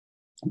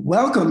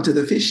Welcome to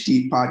the Fish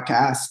Teeth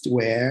podcast,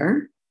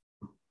 where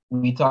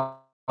we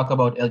talk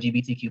about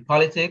LGBTQ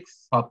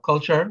politics, pop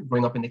culture,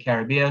 growing up in the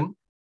Caribbean,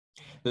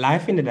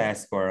 life in the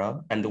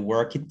diaspora, and the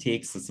work it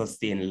takes to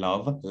sustain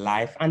love,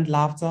 life, and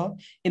laughter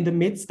in the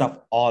midst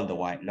of all the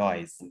white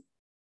noise.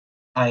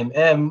 I'm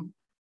M.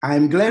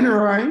 I'm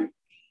Glenroy.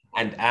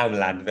 And I'm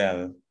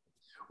Ladville.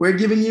 We're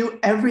giving you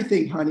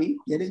everything, honey.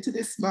 Get into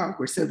this mug.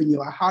 We're serving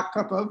you a hot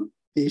cup of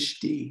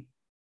fish tea.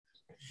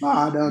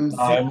 Bottoms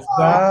up.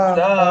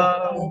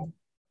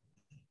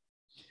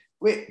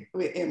 Wait,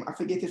 Em, I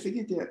forget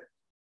it.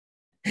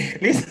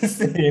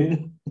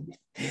 Listen,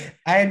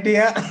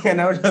 idea,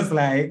 and I was just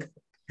like,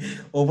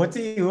 over to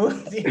you.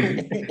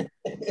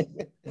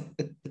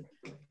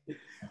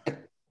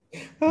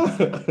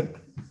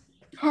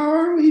 How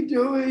are we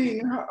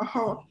doing?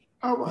 How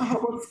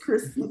was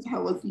Christmas?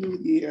 How was New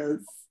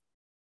Year's?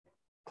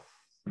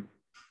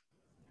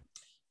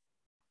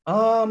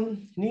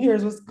 New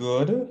Year's was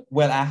good.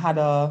 Well, I had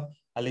a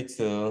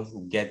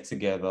little get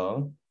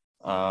together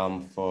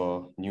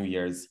for New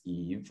Year's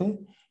Eve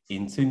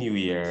into New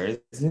Year's.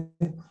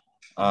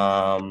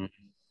 And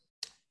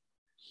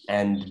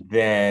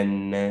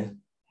then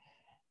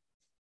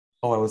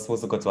I was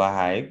supposed to go to a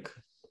hike.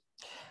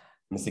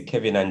 Mr.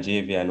 Kevin and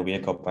Javian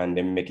wake up and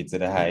then make it to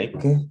the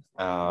hike.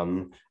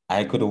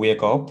 I couldn't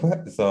wake up,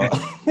 so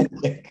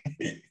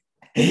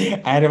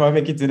I never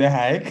make it to the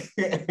hike.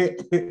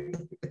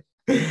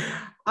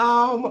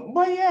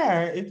 But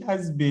yeah, it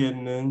has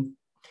been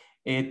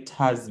a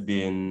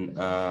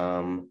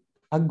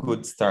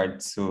good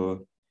start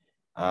to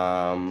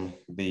the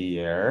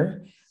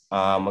year.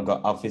 I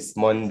got office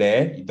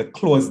Monday. They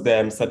closed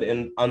them. So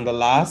on the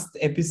last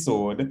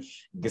episode,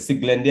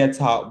 Glenn they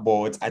talked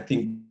about, I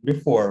think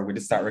before we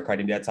start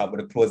recording, they talked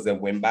about the close them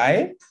went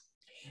by.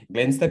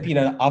 Glenn stepped in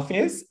the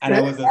office and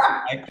I was just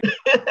like,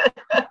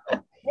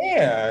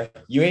 yeah,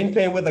 you ain't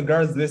playing with the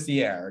girls this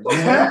year.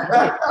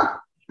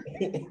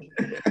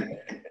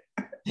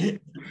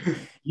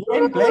 You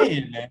ain't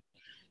playing.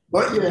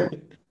 But yeah,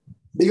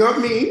 they got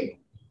me.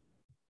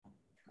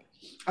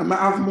 I'm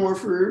gonna have more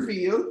for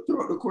reveal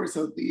throughout the course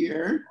of the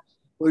year.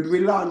 When we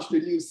launch the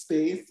new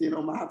space, I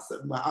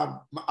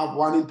have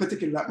one in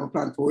particular that I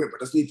plan for it,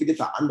 but I just need to get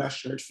the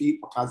undershirt feet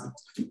because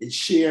it's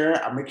sheer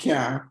and I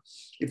can't.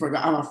 If I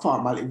got have a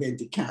formal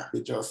event, it can't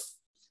be just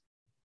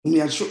me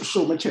and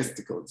show my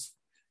chesticles.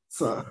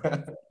 So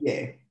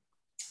yeah.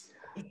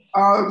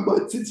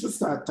 But since we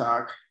start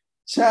talk,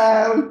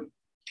 child.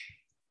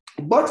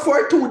 But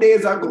for 2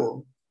 days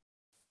ago,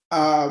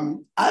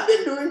 I've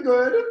been doing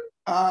good.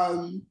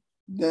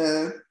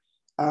 The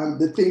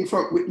thing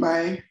with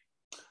my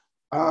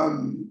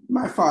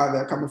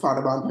father, my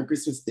father born on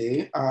Christmas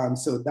Day.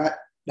 So that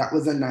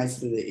was a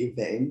nice little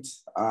event.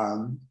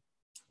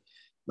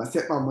 My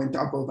stepmom went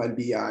above and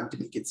beyond to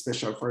make it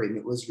special for him.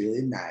 It was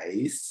really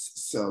nice.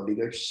 So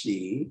big up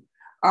she.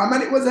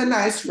 And it was a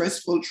nice,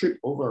 restful trip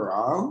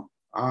overall.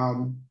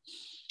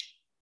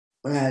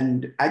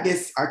 And I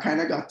guess I kind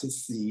of got to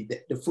see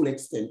the full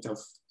extent of,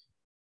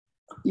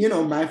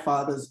 my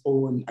father's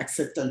own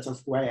acceptance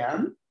of who I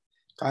am.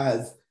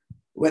 Because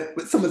when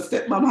some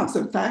stepmom have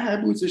some thigh-high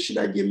boots, should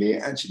I give me?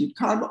 And she did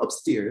call me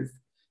upstairs,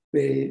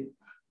 to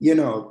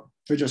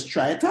just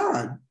try it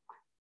on.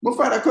 My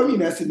father come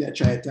in and see me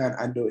try it on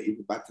and do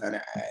even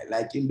better.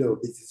 Like,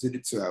 business with the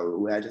two hours,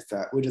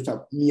 we just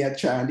have me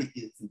trying the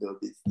kids and do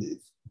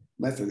business,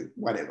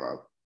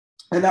 whatever.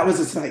 And that was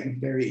just like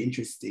very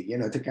interesting,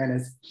 to kind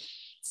of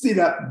see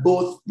that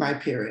both my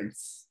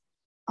parents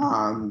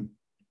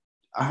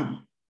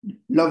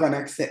love and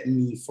accept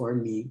me for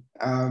me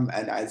and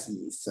as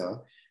me.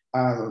 So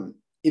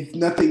if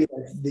nothing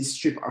else, this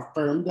trip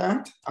affirmed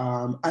that.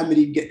 I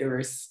didn't get the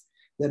rest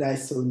that I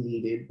so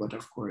needed, but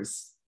of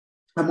course,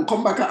 I'm gonna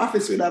come back to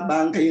office with a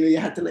bank. You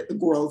had to let the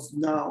girls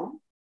know,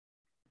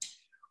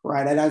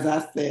 right? And as I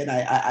said,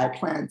 I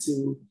plan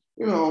to,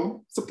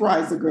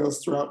 surprise the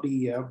girls throughout the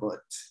year,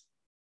 but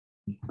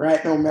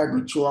right now, I'm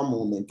going through a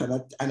moment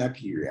and a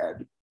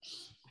period.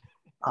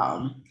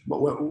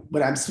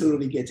 But I'm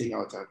slowly getting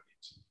out of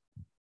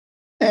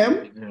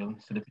it.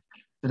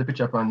 See the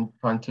picture on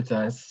Twitter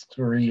and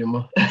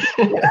scream.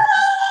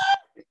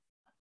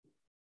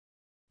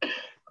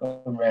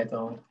 Come right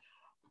on.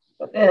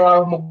 But yeah,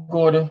 I'm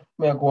good.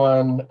 I'm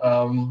going.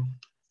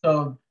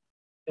 So,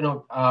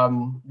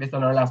 based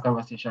on our last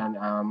conversation,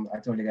 I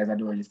told you guys I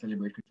don't really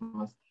celebrate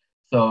Christmas.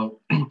 So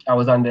I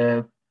was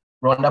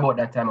round about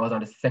that time, I was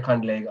on the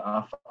second leg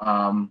of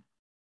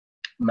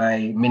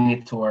my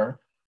mini tour.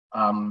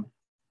 So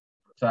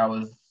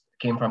I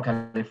came from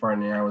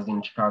California. I was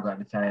in Chicago at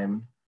the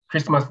time.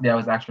 Christmas Day, I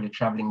was actually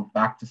traveling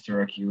back to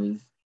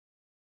Syracuse.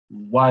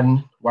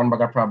 One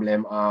bag of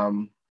problem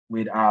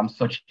with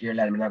such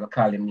airline. I'm not gonna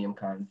call him name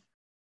because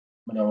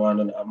I don't want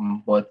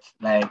to. But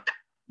like,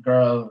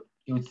 girl,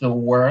 it's the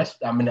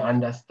worst. I'm gonna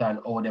understand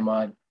how them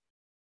are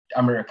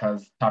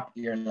America's top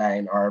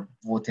airline or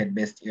voted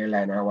best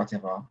airline or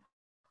whatever.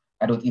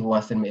 I don't even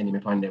want to send my enemy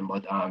upon them,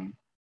 but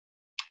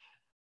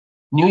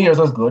New Year's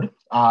was good.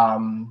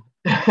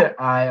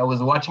 I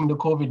was watching the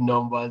COVID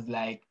numbers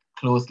like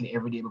closely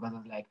every day because I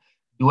was like,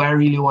 do I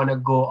really want to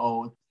go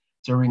out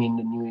to ring in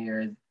the New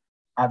Year's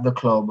at the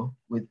club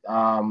with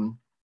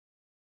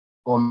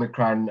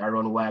Omicron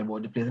around wild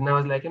about the place? And I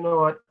was like, you know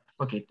what?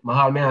 Fuck it. My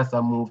whole has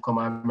to move come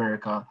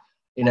America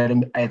in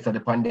the heights of the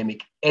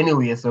pandemic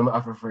anyway, so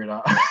I'm afraid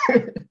of.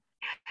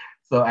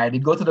 So I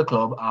did go to the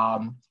club.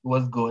 It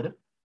was good.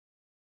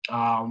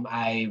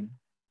 I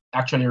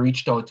actually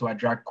reached out to a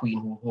drag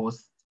queen who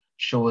hosts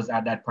shows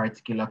at that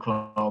particular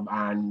club,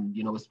 and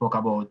we spoke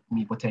about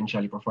me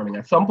potentially performing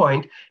at some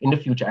point in the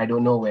future. I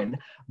don't know when,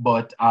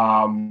 but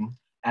I'm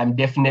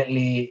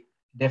definitely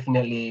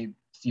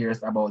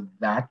serious about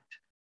that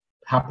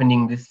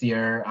happening this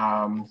year.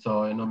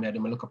 So me I do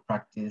my look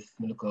practice,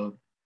 my look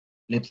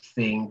lip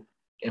sync.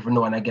 Every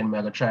now and again, I'm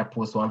gonna try to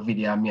post one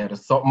video of me or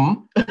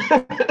something.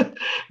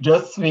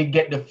 Just so we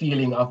get the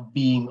feeling of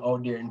being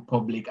out there in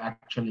public,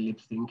 actually lip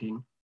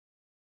syncing.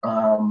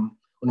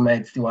 We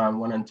might see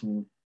one and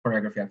two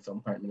choreography at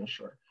some point, I'm not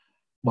sure.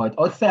 But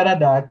outside of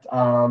that,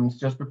 it's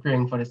just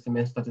preparing for the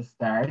semester to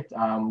start.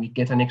 We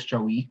get an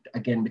extra week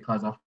again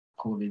because of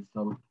COVID.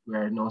 So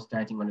we're now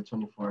starting on the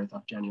 24th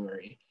of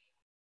January.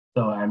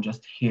 So I'm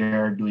just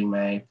here doing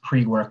my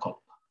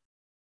pre-workup.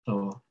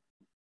 So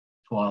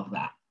for all of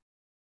that.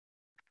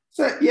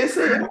 So yes,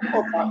 you have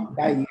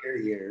that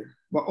year,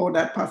 but all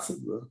that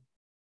possible.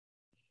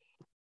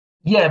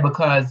 Yeah,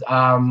 because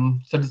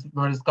so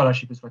the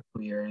scholarship is for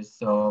 2 years.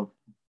 So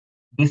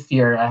this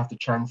year I have to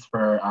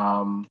transfer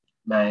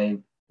my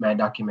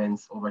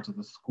documents over to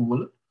the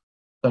school.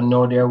 So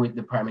now they're with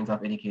the Department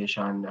of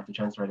Education. I have to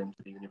transfer them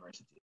to the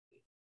university,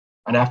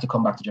 and I have to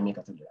come back to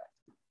Jamaica to do that.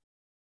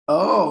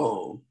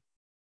 Oh,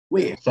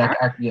 wait. So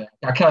I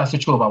can't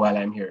switch over while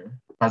I'm here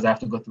because I have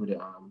to go through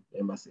the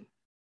embassy.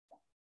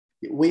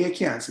 Where you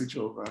can't switch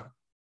over?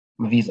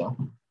 My visa.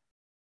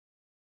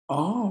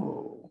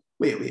 Oh,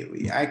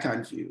 wait. I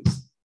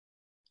confused.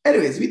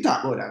 Anyways, we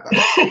talk about that.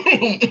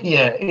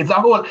 Yeah, it's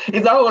a whole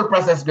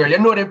process, girl. You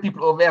know them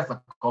people over there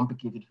are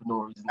complicated for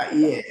no reason.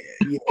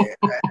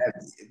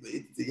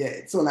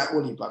 It's so like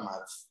only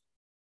maths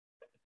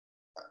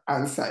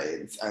and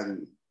science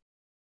and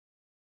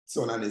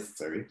so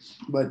unnecessary.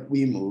 But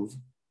we move.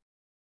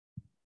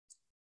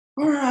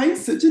 All right,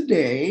 so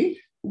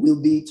today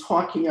we'll be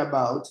talking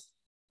about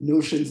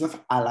notions of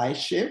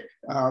allyship,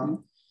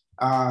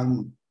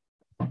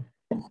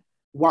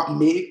 what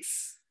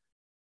makes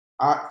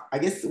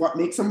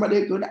somebody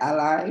a good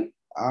ally.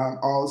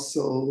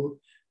 Also,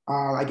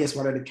 I guess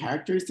what are the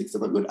characteristics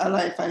of a good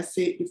ally, if I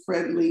say it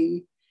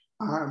differently,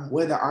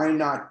 whether or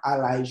not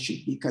allies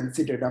should be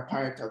considered a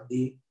part of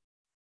the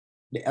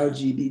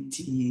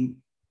LGBTQIA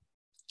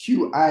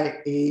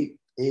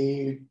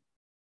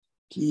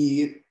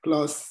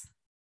plus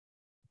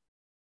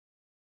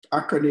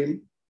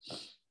acronym.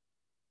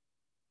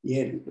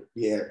 Yeah,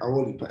 I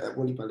won't later.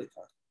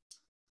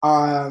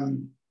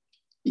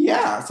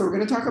 So we're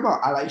going to talk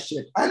about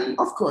allyship. And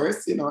of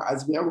course,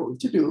 as we are going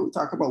to do,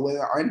 talk about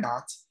whether or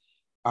not,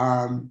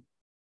 or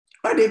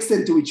the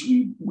extent to which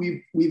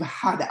we've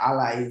had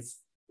allies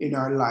in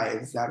our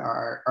lives that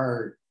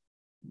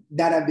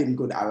that have been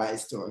good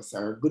allies to us,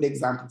 or good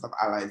examples of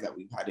allies that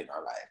we've had in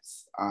our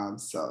lives.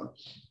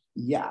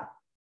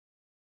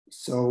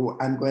 So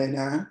I'm going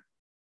to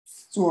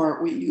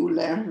start with you,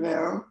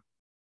 Level.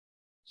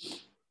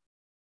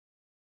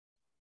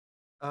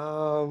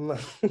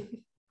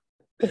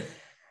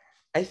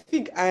 I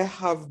think I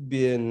have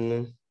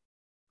been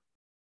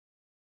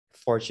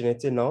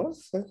fortunate enough.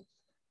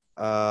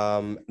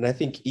 And I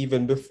think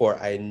even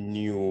before I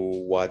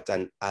knew what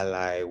an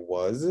ally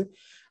was,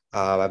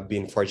 I've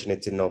been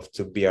fortunate enough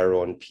to be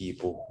around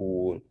people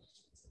who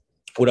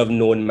would have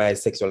known my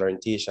sexual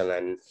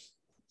orientation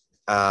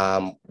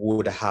and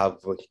would have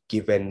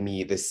given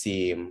me the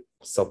same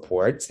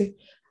support.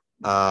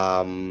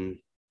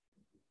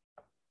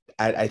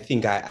 I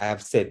think I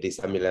have said this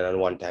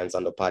 1,001 times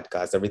on the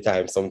podcast. Every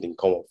time something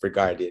come up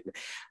regarding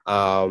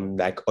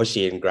like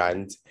O'Shane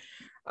Grant.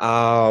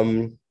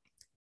 That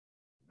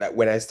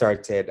when I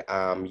started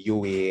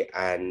UA,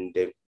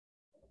 and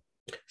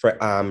for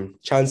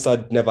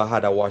Chancellor never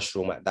had a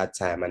washroom at that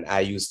time, and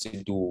I used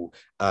to do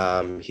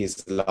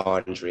his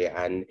laundry,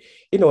 and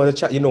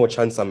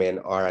Chancellor men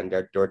are, and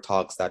there are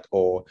talks that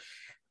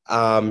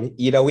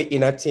either we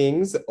inner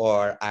things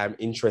or I'm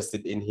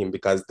interested in him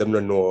because them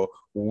don't know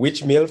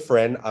which male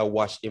friend I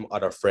wash him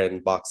other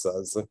friend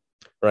boxers,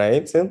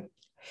 right?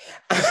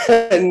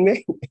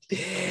 And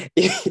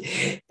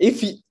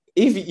if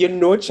you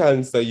know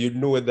Chancellor, you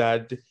know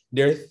that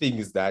there are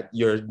things that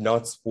you're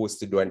not supposed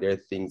to do, and there are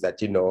things that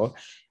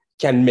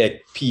can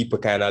make people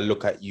kind of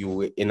look at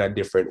you in a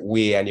different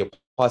way, and they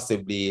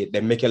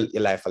make your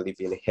life a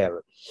living hell.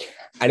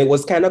 And it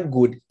was kind of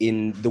good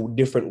in the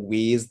different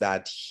ways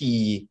that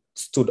he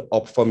stood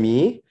up for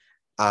me.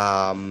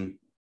 And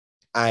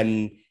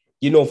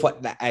for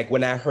like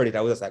when I heard it,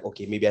 I was just like,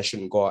 okay, maybe I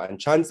shouldn't go on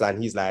Chancellor.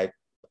 And he's like,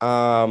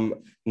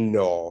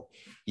 no,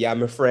 yeah,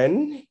 I'm a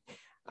friend.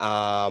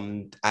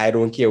 I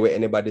don't care what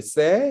anybody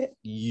say.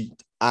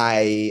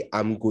 I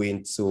am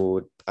going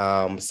to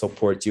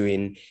support you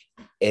in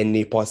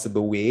any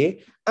possible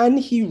way. And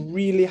he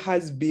really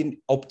has been,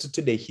 up to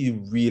today, he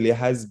really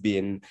has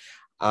been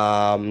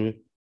a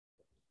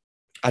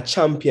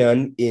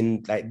champion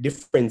in like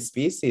different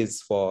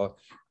spaces for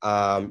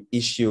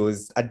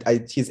issues.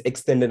 He's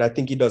extended, I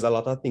think he does a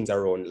lot of things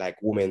around like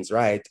women's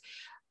rights,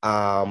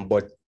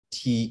 but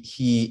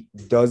he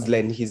does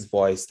lend his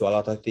voice to a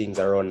lot of things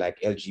around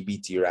like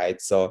LGBT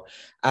rights. So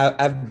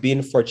I've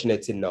been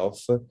fortunate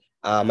enough.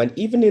 And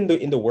even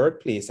in the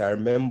workplace, I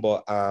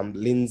remember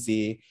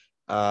Lindsay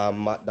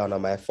McDonough,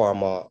 my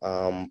former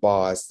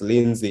boss.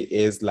 Lindsay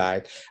is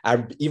like,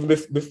 even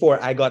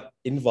before I got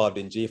involved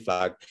in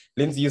JFlag,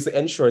 Lindsay used to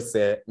ensure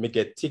say me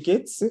get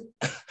tickets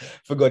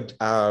for good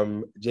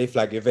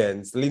JFlag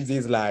events. Lindsay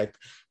is like,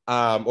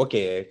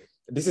 okay,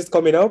 this is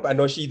coming up. I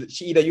know she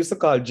either used to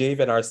call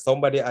Javen or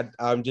somebody at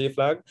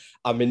JFlag.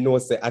 I mean, no,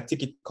 say a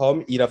ticket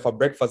come either for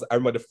breakfast. I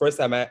remember the first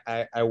time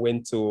I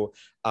went to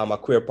a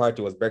queer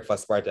party was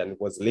breakfast party, and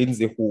it was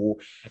Lindsay who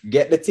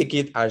get the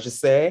ticket and she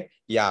say,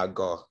 yeah,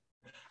 go.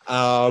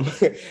 Um,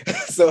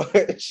 so so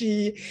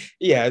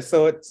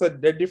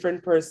there are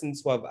different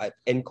persons who have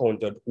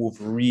encountered who've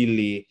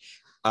really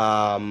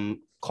come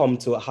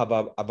to have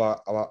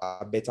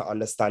a better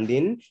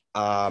understanding.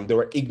 They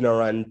were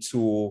ignorant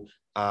to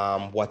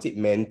what it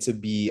meant to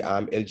be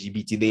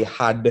LGBT. They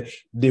had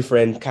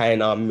different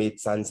kind of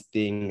myths and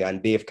things,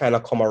 and they've kind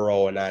of come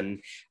around,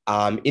 and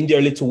in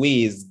their little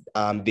ways,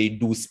 they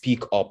do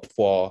speak up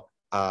for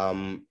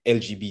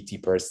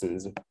LGBT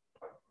persons.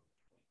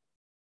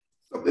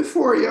 So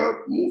before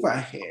you move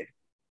ahead,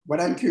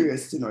 what I'm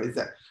curious to know is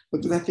that,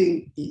 because I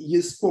think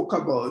you spoke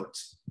about,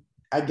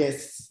 I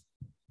guess,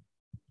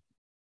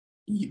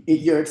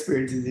 your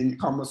experiences in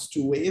almost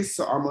two ways.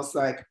 So almost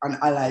like an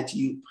ally to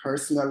you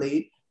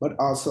personally, but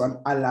also an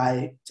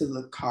ally to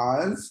the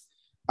cause.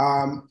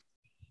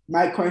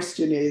 My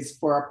question is,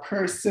 for a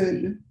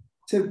person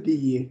to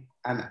be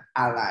an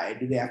ally,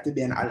 do they have to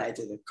be an ally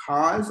to the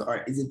cause,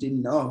 or is it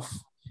enough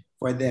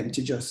for them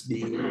to just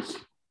be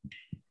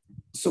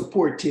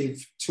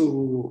supportive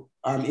to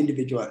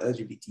individual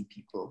LGBT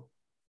people?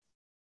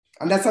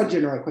 And that's a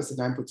general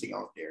question I'm putting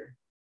out there.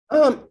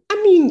 I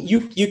mean,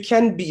 you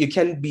can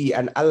be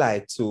an ally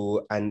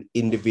to an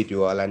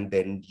individual, and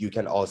then you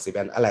can also be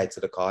an ally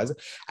to the cause.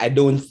 I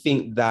don't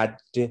think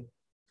that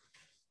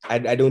I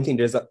don't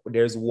think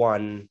there's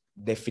one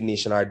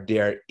definition or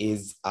there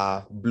is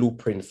a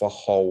blueprint for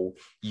how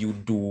you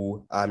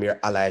do your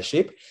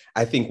allyship.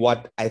 I think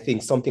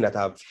something that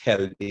I've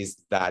held is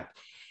that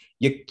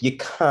you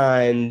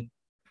can't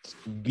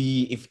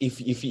be,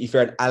 if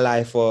you're an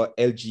ally for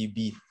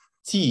LGBT,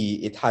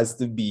 it has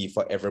to be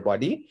for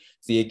everybody.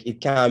 So it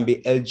can't be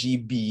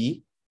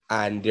LGB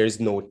and there's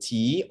no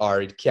T,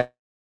 or it can't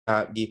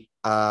be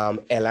L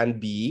and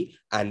B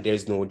and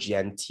there's no G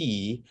and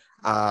T.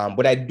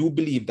 But I do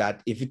believe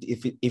that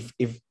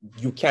if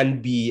you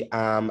can be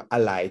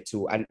allied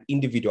to an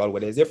individual,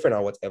 whether it's a friend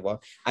or whatever,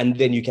 and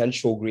then you can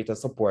show greater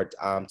support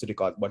to the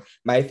cause. But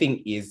my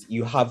thing is,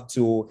 you have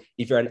to,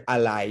 if you're an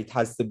ally, it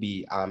has to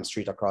be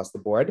straight across the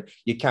board.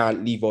 You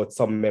can't leave out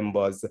some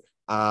members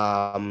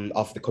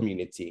of the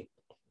community.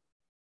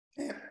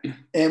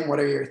 And what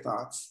are your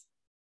thoughts?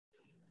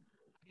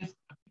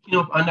 Picking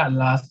up on that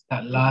last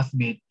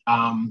bit,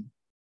 I'm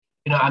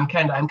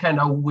kind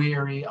of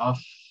wary of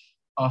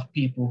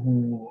people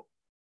who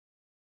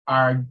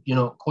are,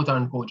 quote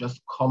unquote,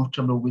 just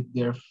comfortable with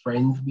their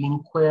friends being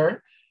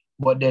queer,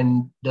 but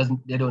then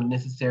they don't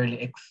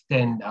necessarily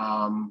extend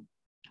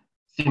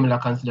similar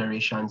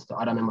considerations to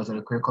other members of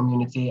the queer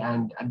community.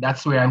 And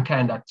that's where I'm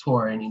kind of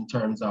torn in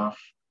terms of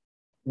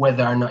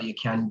whether or not you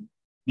can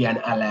be an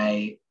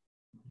ally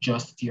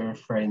just to your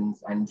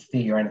friends and say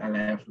you're an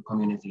ally of the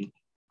community.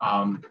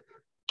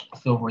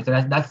 So forth. So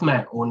that's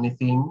my only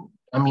thing.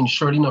 I mean,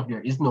 sure enough, there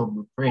is no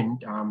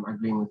blueprint,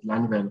 agreeing with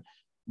Lanvel,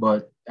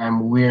 but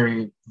I'm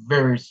very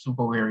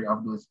super wary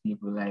of those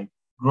people. Like,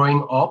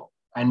 growing up,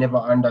 I never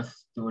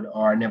understood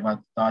or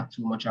never thought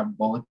too much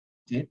about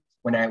it.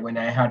 When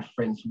I had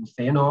friends who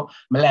say, I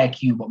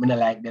like you, but I don't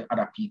like the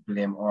other people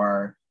them,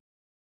 or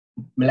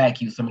I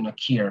like you, so I don't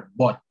care.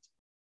 But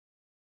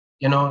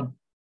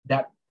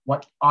that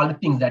what all the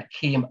things that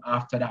came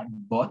after that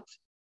but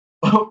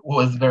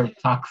was very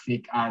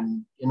toxic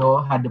and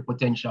had the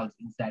potential to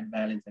incite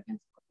violence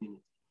against the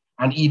community.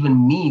 And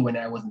even me when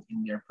I wasn't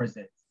in their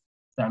presence.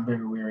 So I'm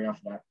very wary of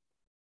that.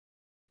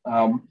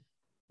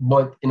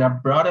 But in a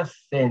broader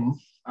sense,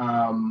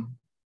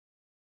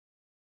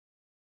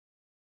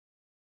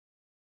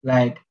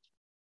 like,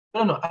 I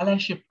don't know,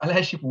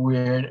 allyship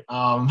weird.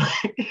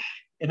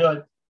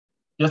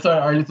 Just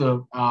our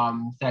little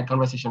side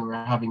conversation we were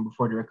having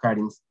before the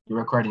recording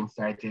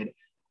started,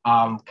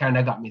 kind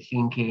of got me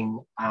thinking,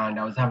 and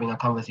I was having a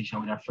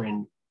conversation with a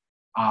friend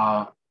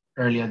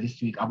earlier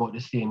this week about the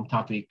same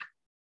topic.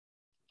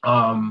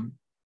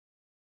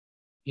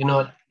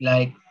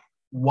 Like,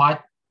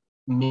 what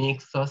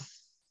makes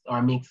us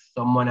or makes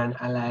someone an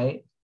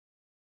ally?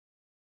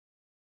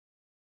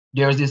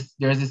 There's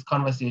this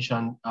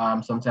conversation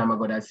some time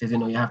ago that says,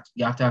 you have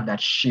to have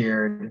that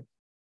shared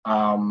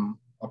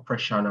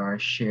oppression or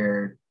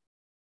shared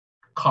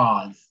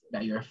cause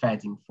that you're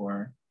fighting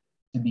for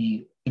to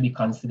be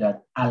considered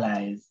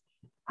allies.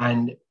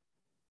 And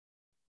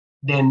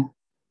then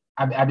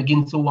I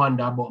begin to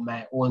wonder about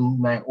my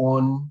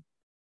own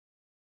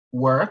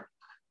work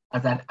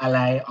as an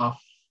ally of,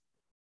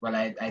 well,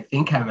 I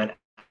think I'm an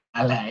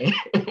ally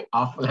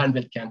of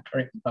Lambert can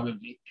correct me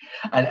probably,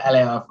 an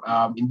ally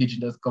of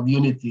indigenous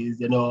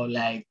communities,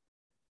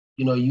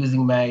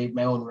 using my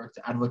own work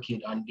to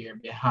advocate on their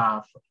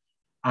behalf.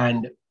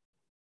 And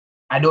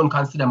I don't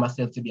consider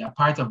myself to be a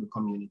part of the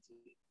community,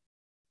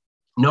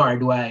 nor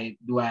do I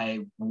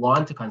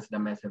want to consider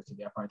myself to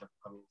be a part of the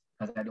community,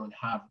 because I don't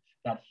have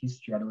that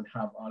history, I don't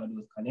have all of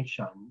those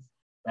connections,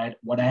 right?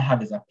 What I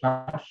have is a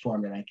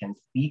platform that I can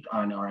speak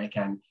on, or I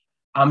can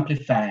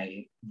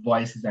amplify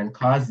voices and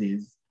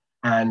causes.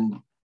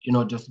 And,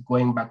 just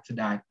going back to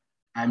that,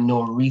 I'm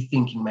now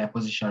rethinking my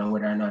position on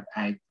whether or not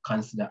I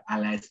consider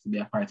allies to be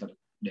a part of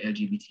the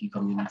LGBT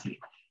community.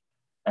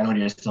 I know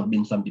there's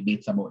been some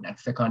debates about that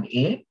second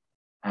A,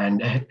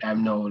 and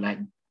I'm now like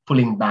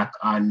pulling back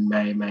on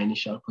my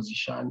initial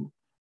position.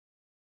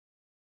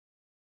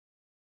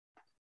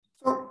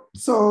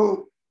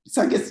 So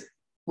I guess,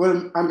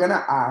 well, I'm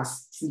gonna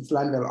ask, since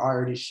Landell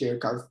already shared,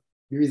 because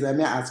the reason I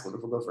may ask for the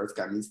go first,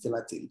 because I still,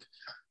 I think.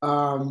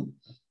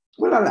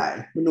 Well, I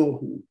lie, we know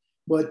who,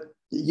 but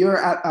your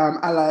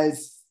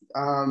allies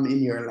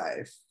in your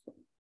life.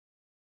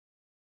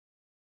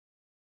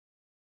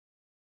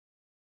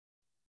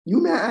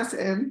 You may ask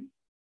him.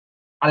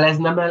 Allies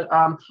number,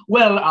 so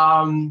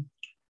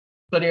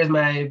there's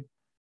my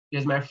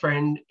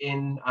friend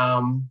in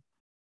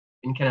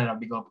Canada,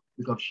 big up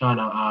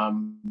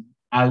Shauna.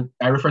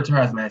 I refer to her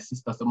as my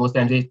sister. So most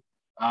times, if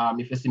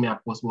you see me, I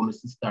post about my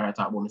sister, I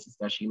talk about my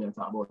sister, she may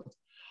talk about it.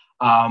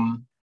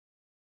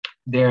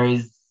 There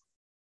is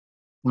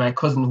my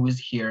cousin who is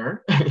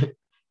here.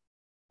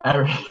 I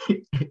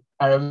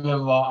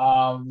remember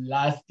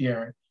last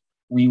year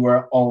we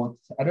were out.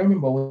 I don't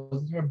remember,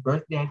 was it your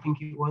birthday? I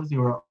think it was. We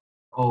were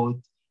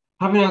out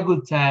having a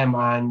good time,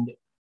 and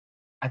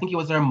I think it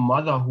was her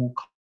mother who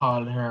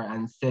called her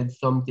and said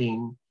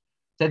something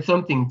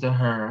to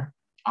her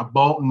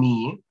about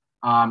me,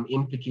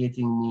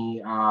 implicating me,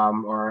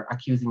 or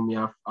accusing me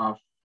of a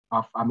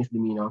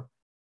misdemeanor.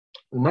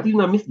 Not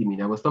even a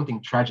misdemeanor, it was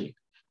something tragic.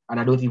 And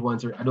I don't even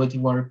want to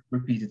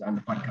repeat it on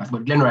the podcast.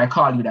 But Glenroy, I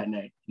called you that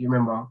night. You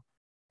remember?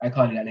 I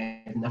called you that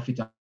night in a fit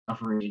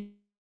of rage.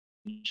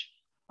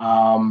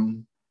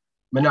 I'm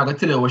not gonna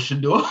tell you what she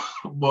do,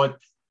 but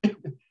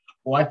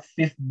what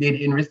sis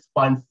did in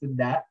response to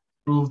that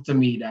proved to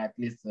me that,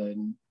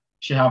 listen,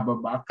 she have my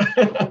back.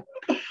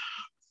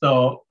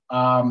 So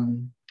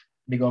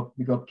big up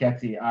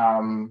Katie.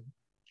 I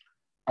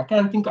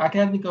can't think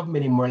of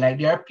many more. Like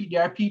there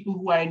are people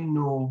who I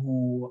know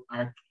who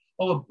are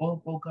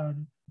oh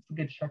god,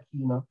 forget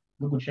Shakina.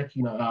 Look at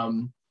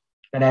Shakina.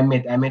 That I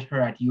met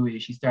her at UA.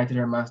 She started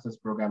her master's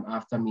program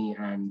after me,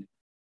 and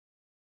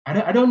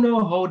I don't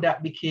know how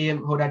that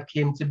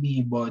came to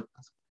be, but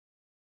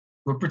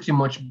we're pretty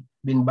much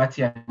been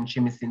Batty and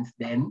Chimmy since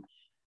then.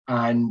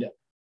 And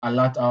a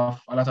lot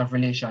of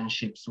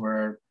relationships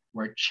were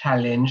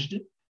challenged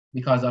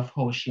because of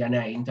how she and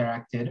I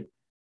interacted.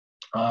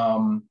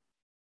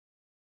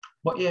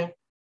 But yeah,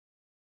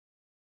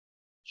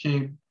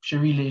 she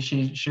really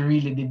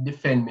did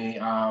defend me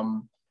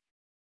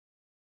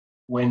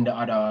when the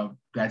other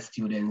grad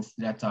students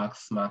that talk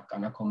smack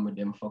and I come with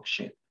them fuck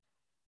shit.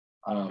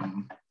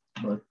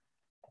 But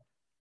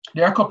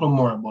there are a couple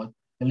more, but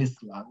the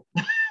list is long.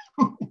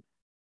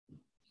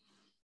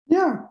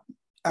 Yeah.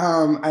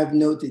 I've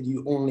noted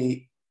you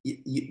only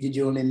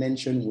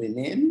mention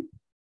women?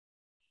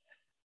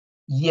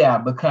 Yeah,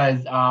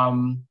 because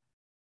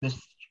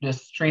the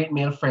straight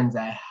male friends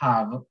I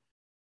have,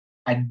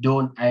 I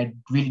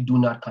really do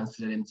not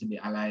consider them to be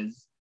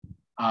allies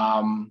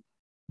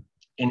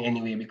in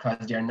any way,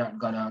 because they're not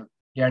gonna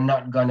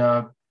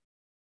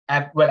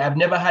I've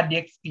never had the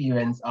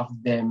experience of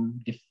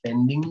them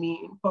defending me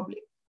in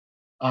public.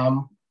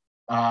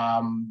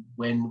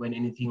 When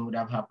anything would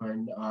have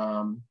happened,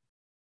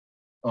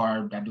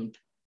 or that don't,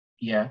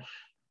 yeah.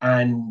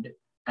 And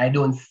I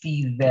don't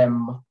see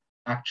them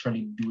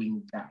actually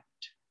doing that.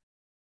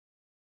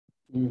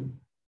 Mm.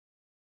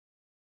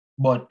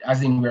 But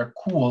as in, we're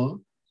cool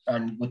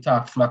and we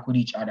talk smack with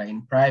each other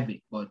in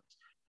private. But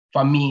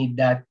for me,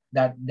 that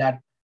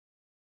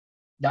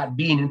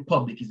being in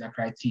public is a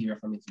criteria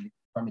for me to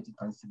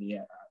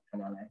consider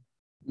an ally.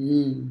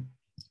 Mm.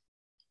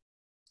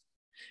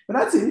 But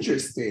that's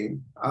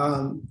interesting.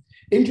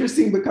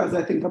 Interesting because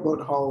I think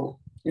about how,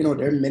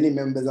 there are many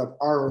members of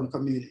our own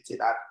community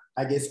that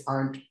I guess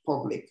aren't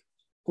public,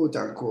 quote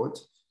unquote.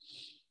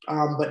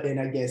 But then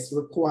I guess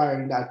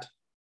requiring that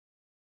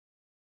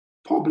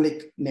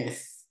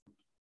publicness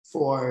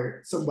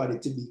for somebody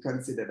to be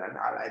considered an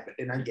ally. But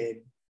then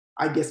again,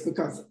 I guess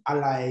because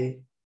ally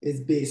is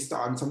based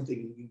on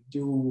something you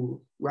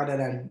do rather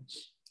than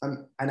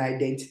an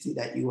identity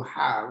that you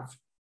have,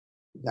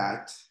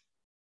 that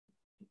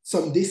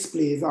some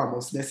display is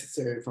almost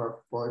necessary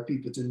for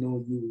people to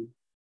know you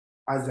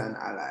as an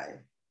ally.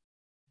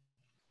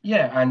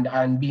 Yeah,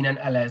 and being an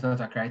ally is not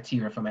a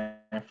criteria for my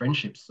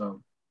friendship,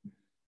 so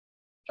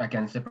I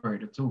can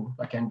separate the two.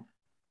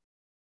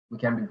 We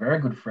can be very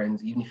good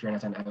friends even if you're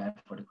not an ally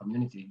for the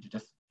community.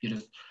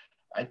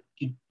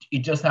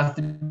 It just has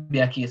to be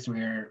a case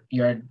where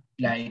you're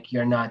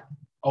not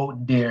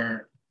out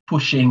there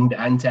pushing the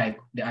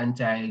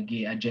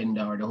anti-gay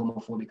agenda or the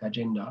homophobic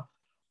agenda,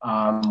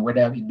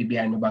 whether it be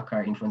behind my back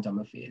or in front of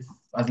my face.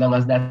 As long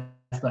as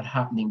that's not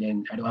happening,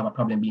 then I don't have a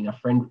problem being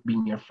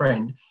your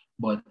friend.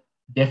 But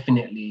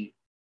definitely,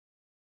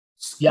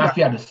 you have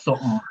to have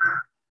something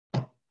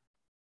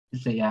to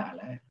say yeah,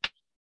 like.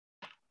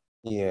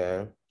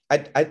 Yeah.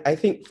 I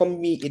think for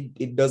me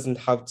it doesn't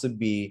have to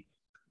be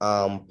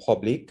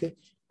public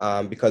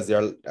because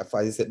as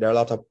I said, there are a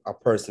lot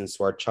of persons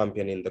who are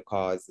championing the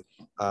cause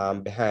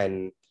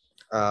behind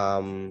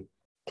um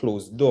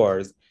closed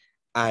doors.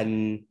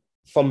 And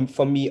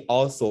for me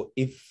also,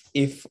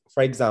 if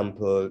for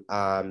example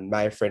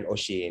my friend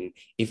O'Shane,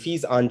 if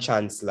he's on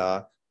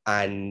Chancellor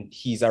and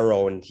he's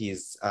around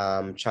his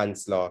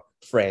Chancellor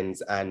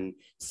friends and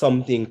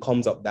something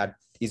comes up that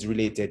is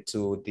related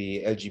to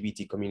the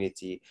LGBT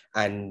community,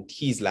 and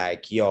he's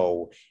like,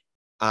 yo,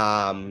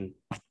 um,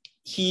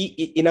 he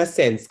in a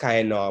sense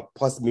kind of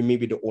possibly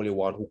maybe the only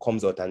one who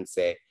comes out and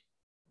say,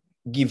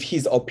 give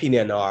his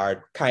opinion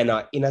or kind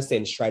of in a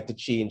sense try to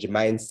change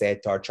mindset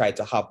or try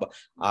to have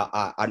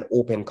an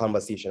open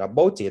conversation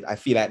about it. I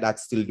feel like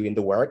that's still doing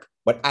the work,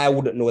 but I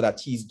wouldn't know that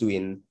he's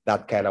doing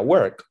that kind of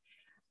work.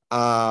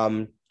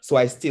 So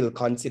I still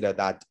consider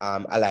that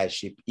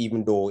allyship,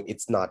 even though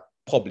it's not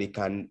public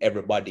and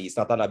it's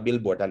not on a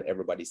billboard and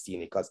everybody's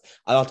seeing it, because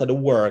a lot of the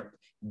work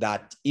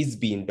that is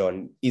being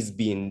done is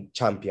being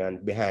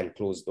championed behind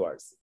closed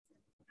doors.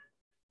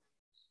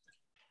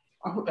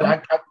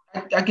 Well,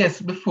 I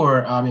guess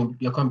before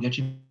your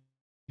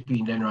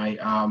chipping then right,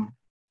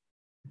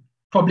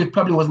 public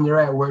probably wasn't the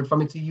right word for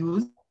me to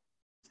use,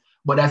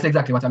 but that's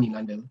exactly what I mean,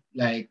 Landell.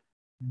 Like,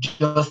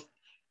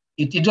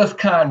 it just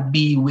can't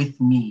be with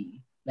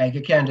me. Like,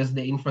 you can't just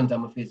be in front of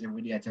my face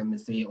every day and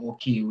say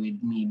okay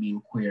with me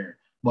being queer.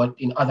 But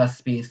in other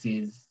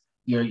spaces,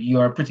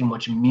 you're pretty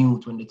much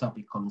mute when the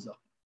topic comes up.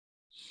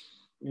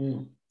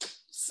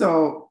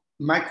 So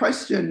my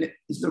question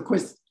is the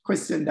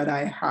question that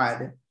I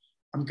had,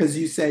 because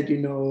you said,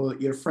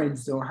 your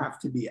friends don't have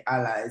to be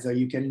allies, or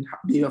you can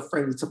be a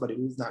friend with somebody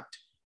who's not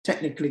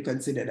technically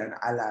considered an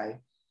ally.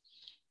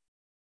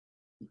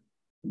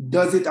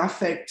 Does it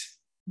affect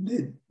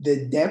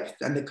the depth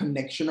and the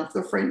connection of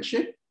the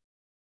friendship?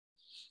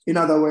 In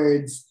other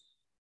words,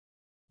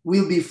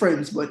 we'll be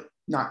friends, but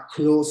not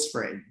close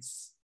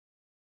friends.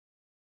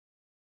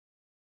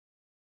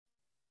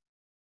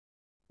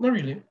 Not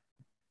really.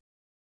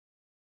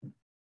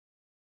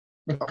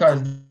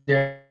 Because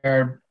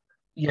they're,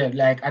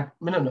 like, I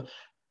don't know.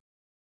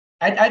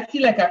 I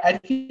feel like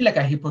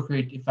a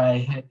hypocrite if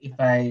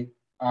I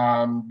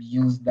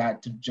use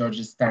that to judge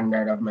the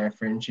standard of my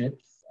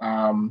friendships.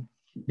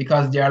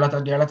 Because there are a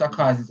lot of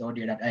causes out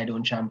there that I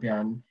don't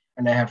champion,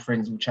 and I have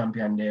friends who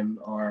champion them,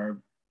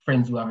 or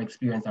friends who have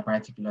experienced a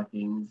particular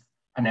things,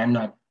 and I'm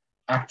not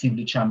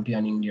actively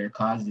championing their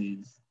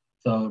causes.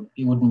 So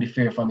it wouldn't be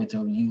fair for me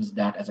to use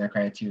that as a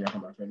criteria for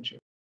my friendship.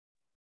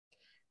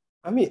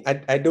 I mean,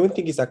 I don't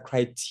think it's a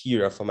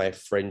criteria for my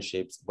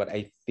friendships, but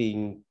I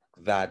think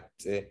that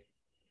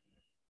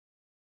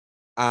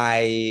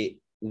I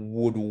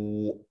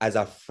would, as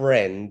a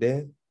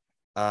friend,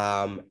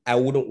 I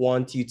wouldn't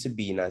want you to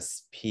be in a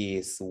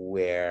space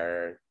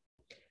where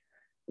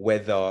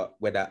whether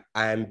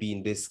I'm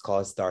being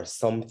discussed or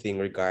something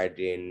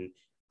regarding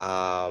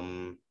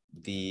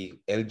the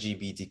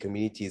LGBT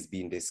community is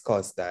being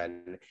discussed,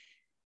 and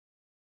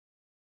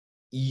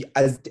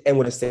as Em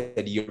would have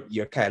said,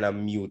 you're kind of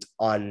mute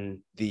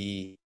on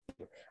the.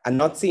 I'm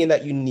not saying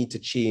that you need to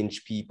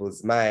change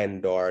people's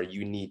mind or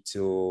you need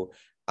to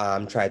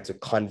try to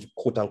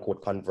quote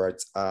unquote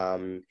convert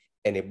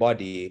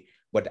anybody,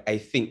 but I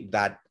think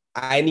that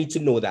I need to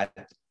know that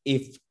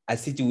if a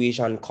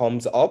situation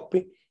comes up,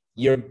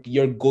 you're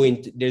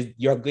going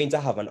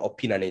to have an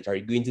opinion on it, or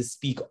you're going to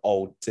speak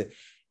out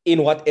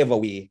in whatever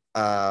way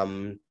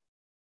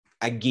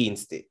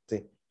against it.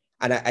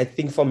 And I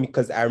think for me,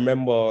 because I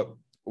remember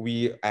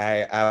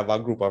I have a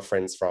group of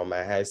friends from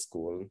my high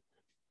school.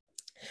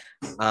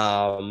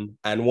 And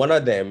one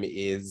of them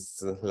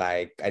is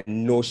like, I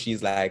know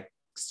she's like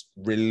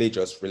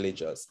religious,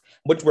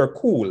 but we're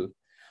cool.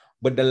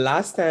 But the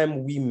last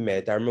time we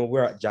met, I remember we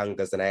were at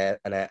Jangas,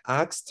 and I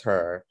asked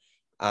her,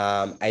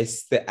 I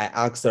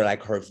asked her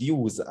like her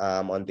views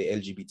on the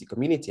LGBT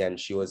community, and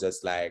she was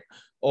just like,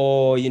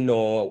 oh,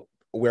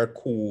 we're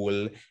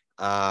cool.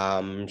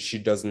 She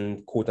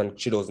doesn't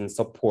she doesn't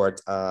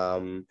support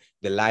the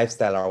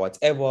lifestyle or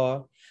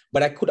whatever.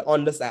 But I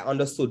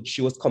understood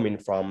she was coming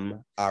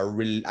from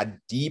a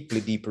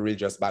deeply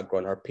religious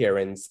background. Her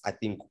parents, I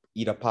think,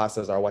 either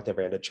pastors or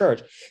whatever in the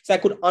church. So I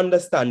could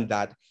understand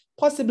that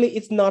possibly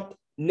it's not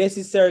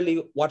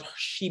necessarily what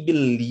she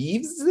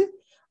believes,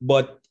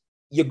 but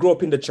you grew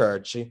up in the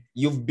church.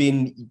 You've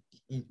been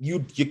you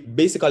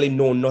basically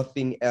know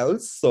nothing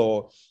else.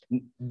 So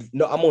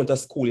no amount of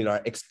schooling or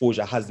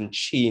exposure hasn't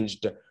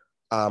changed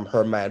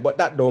her mind. But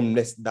that don't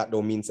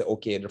mean say,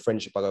 okay, the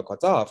friendship are gonna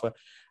cut off.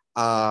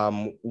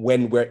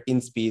 When we're in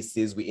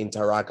spaces, we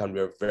interact and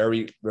we're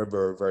very,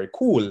 very, very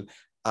cool.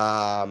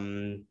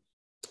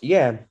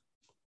 Yeah.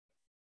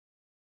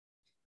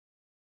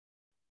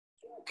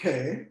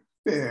 Okay,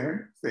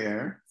 fair.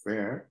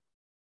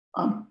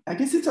 I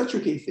guess it's a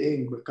tricky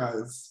thing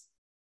because,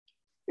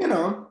 you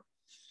know,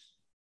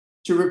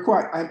 to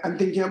require, I'm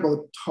thinking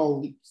about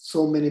how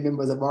so many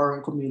members of our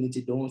own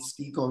community don't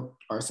speak out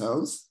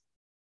ourselves.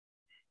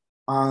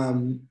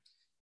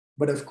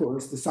 But of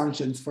course, the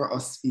sanctions for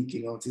us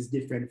speaking out is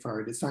different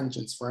for the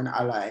sanctions for an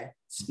ally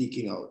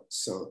speaking out.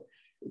 So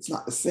it's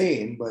not the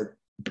same, but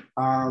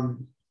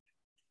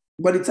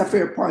it's a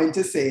fair point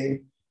to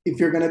say, if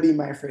you're gonna be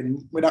my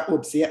friend, with that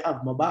hope say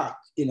have my back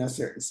in a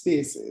certain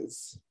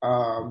spaces,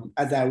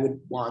 as I would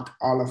want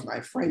all of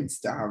my friends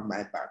to have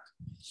my back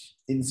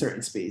in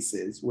certain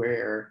spaces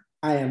where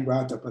I am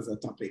brought up as a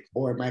topic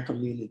or my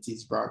community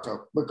is brought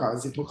up.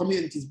 Because if my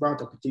community is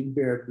brought up, it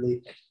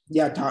invariably,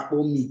 yeah, talk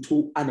about me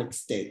to an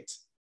extent.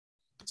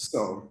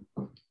 So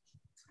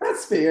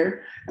that's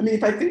fair. I mean,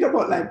 if I think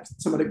about like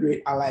some of the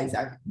great allies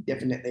I've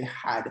definitely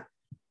had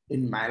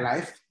in my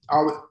life,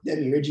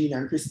 Regina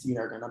and Christine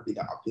are gonna be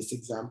the obvious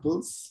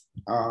examples.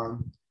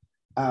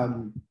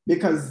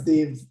 Because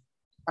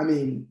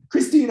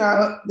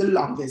Christina the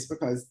longest,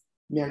 because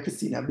me and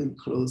Christina have been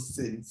close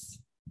since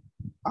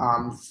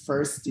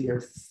first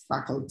year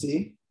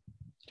faculty.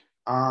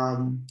 A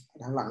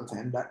long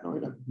time that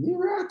now,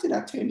 we're out to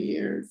that 10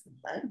 years.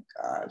 My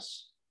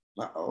gosh,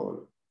 my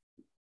old.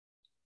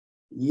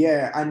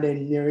 Yeah, and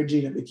then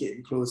Regina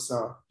became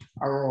closer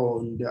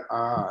around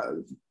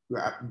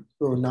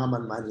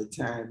Norman Manley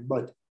time.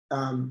 But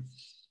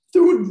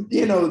through,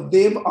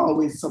 they've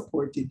always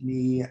supported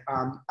me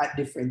at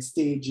different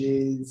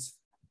stages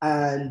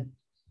and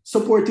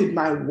supported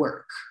my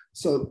work.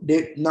 So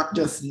they, not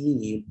just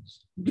me,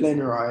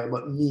 Glenroy,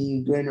 but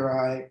me,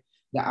 Glenroy,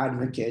 the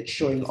advocate,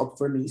 showing up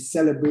for me,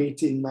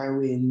 celebrating my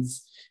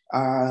wins,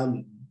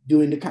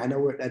 doing the kind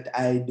of work that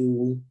I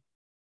do,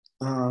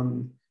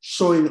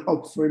 showing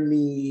up for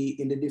me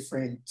in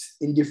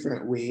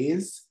different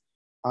ways.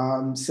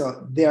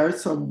 So there are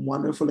some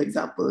wonderful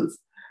examples.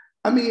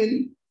 I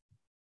mean,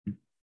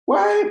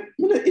 why,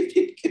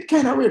 it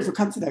kind of weird to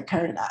consider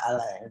Karen an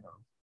ally,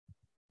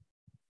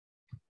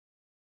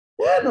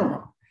 Yeah,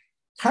 no.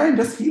 Karen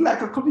just feel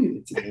like a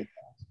community.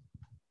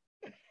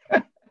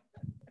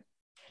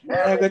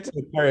 I got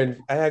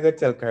to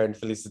tell Karen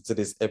to listen to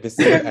this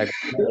episode. I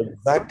know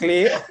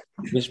exactly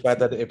which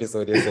part of the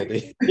episode you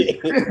said.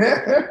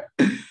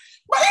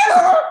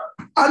 But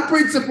on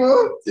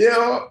principle,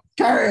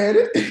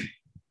 Karen.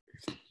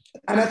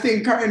 And I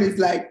think Karen is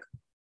like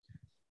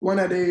one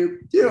of the,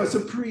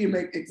 supreme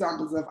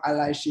examples of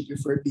allyship,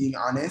 if we're being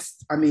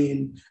honest. I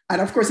mean,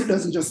 and of course it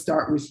doesn't just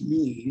start with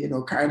me.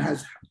 Karen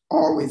has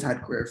always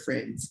had queer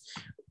friends.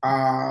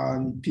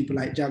 People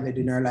like Javed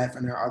in her life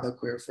and her other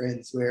queer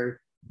friends,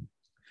 where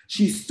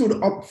she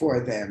stood up for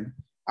them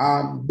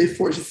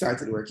before she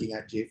started working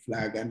at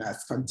JFlag, and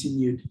has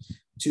continued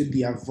to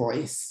be a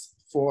voice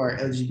for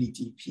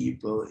LGBT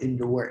people in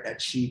the work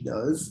that she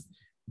does.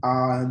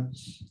 And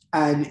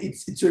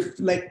it's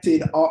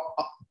reflected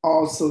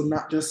also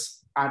not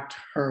just at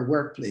her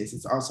workplace,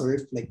 it's also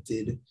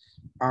reflected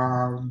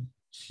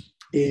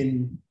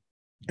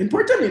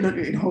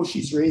importantly in how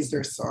she's raised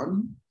her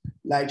son.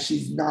 Like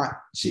she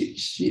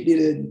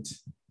didn't,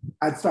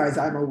 as far as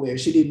I'm aware,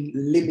 she didn't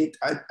limit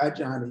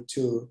Ajani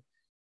to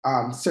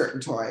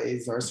certain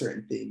toys or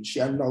certain things.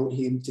 She allowed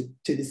him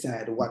to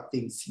decide what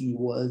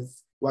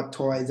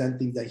toys and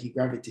things that he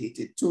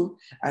gravitated to,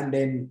 and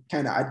then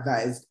kind of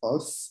advised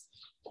us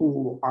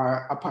who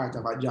are a part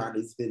of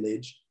Ajani's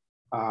village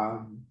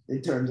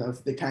in terms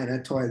of the kind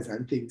of toys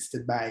and things to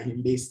buy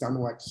him based on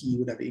what he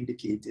would have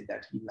indicated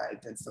that he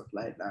liked and stuff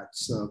like that.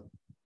 So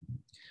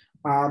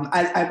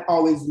I've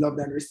always loved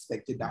and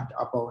respected that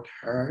about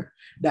her,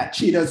 that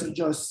she doesn't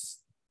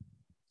just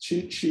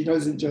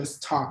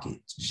talk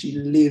it, she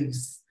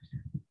lives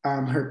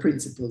her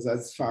principles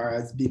as far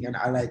as being an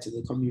ally to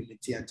the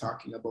community and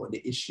talking about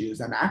the issues.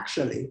 And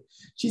actually,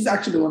 she's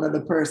actually one of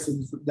the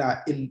persons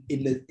that in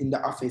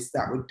the office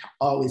that would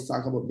always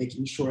talk about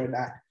making sure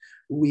that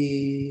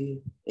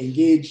we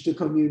engage the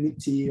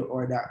community,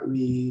 or that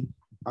we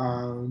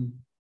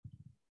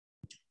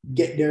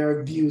get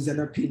their views and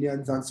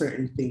opinions on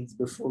certain things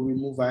before we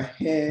move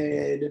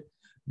ahead,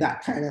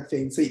 that kind of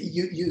thing. So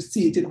you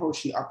see it in how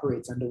she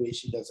operates and the way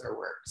she does her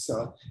work.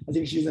 So I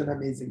think she's an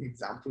amazing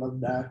example of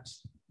that.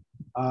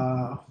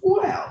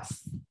 Who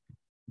else?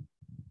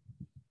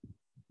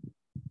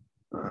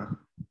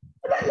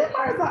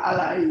 Lemar's an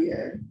ally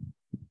here.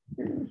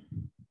 Who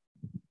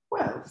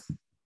else?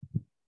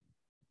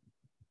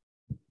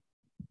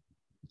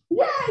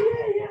 Yeah.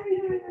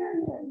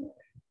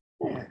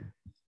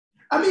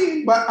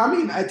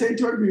 I tend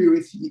to agree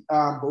with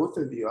both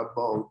of you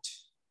about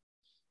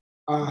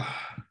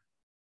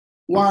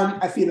one,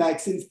 I feel like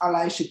since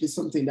allyship is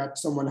something that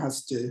someone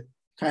has to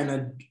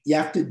you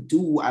have to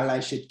do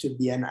allyship to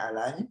be an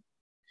ally,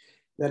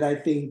 that I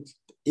think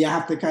you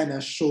have to kind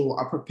of show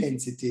a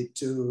propensity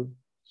to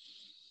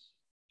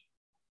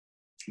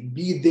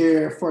be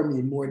there for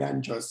me more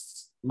than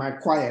just my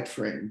quiet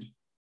friend,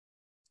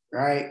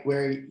 right?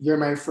 Where you're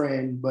my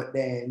friend, but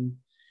then,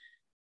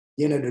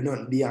 you know, they're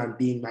not beyond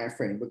being my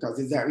friend, because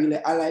is that really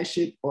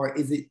allyship, or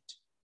is it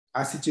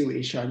a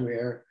situation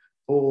where,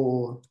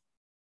 oh,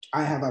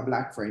 I have a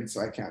Black friend,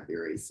 so I can't be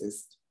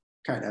racist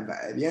kind of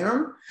vibe, you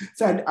know?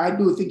 So I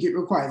do think it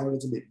requires a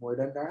little bit more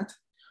than that.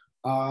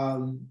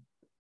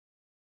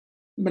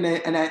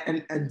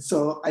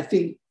 So I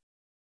think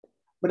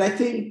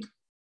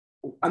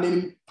an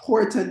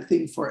important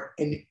thing for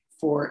any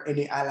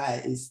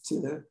ally is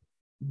to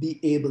be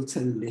able to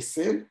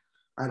listen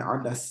and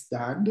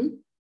understand.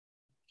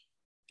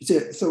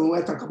 So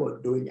when I talk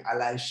about doing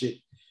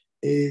allyship,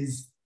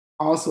 is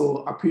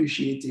also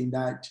appreciating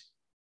that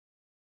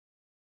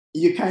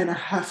you kind of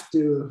have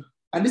to,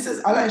 and this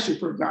is allyship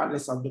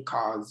regardless of the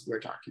cause we're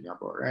talking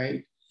about,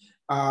 right?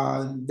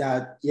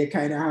 That you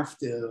kind of have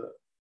to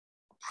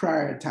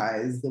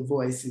prioritize the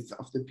voices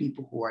of the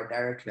people who are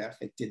directly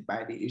affected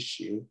by the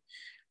issue,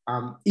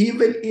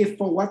 even if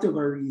for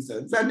whatever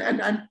reasons,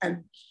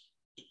 and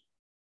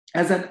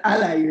as an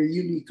ally, you're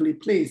uniquely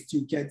placed.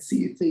 You can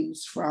see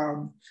things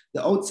from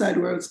the outside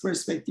world's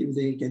perspective,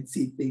 and you can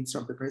see things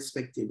from the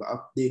perspective of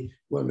the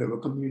vulnerable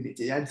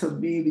community. And so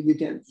maybe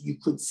you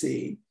could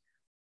say,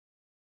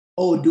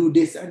 oh, do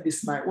this and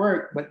this might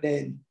work, but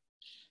then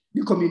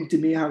the community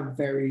may have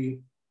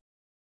very,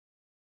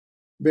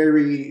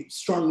 very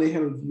strongly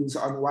held views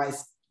on why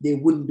they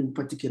wouldn't do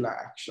particular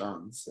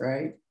actions,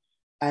 right?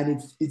 And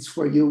it's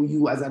for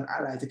you as an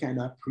ally to kind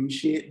of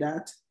appreciate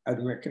that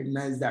and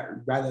recognize that,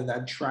 rather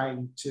than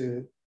trying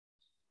to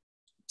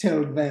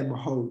tell them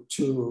how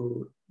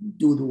to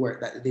do the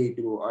work that they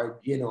do, or,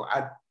 you know,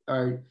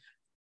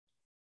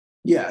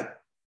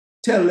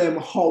 tell them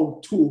how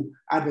to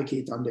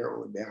advocate on their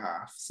own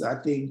behalf. So I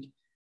think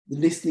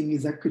listening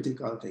is a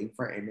critical thing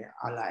for any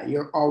ally.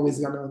 You're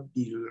always gonna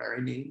be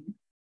learning.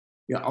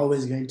 You're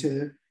always going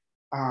to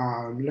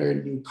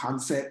learn new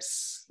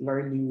concepts,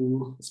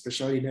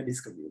 especially in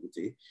this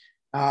community,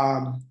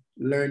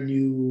 learn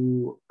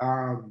new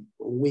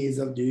ways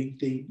of doing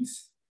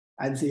things.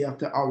 And so you have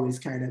to always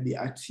kind of be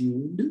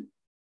attuned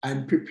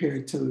and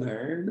prepared to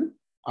learn.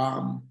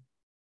 And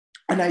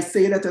I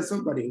say that as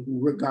somebody who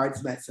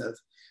regards myself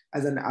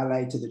as an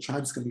ally to the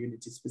trans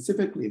community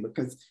specifically,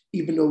 because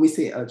even though we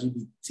say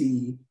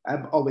LGBT,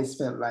 I've always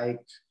felt like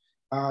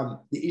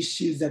the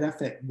issues that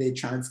affect the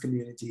trans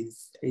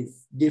communities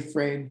is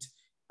different.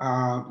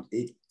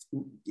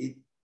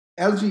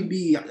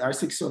 LGBT, our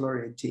sexual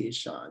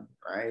orientation,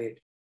 right?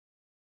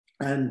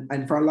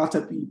 And for a lot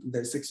of people,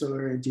 their sexual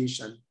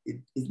orientation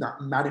is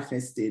not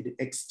manifested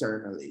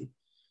externally.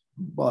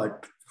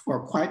 But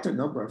for quite a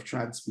number of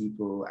trans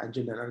people and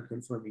gender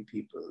non-conforming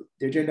people,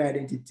 their gender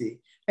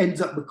identity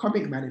ends up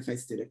becoming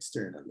manifested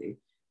externally.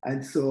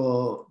 And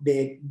so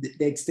the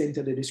extent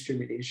of the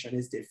discrimination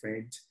is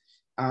different.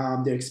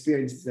 Their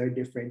experiences are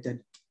different.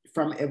 And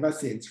from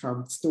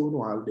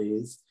Stonewall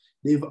days,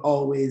 they've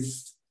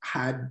always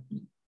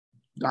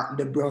gotten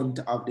the brunt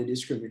of the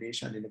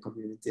discrimination in the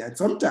community. And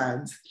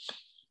sometimes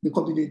the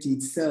community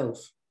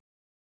itself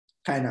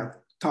kind of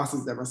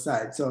tosses them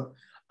aside. So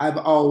I've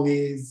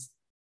always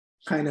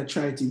kind of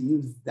tried to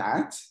use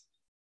that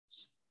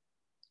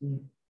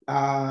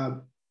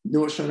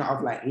notion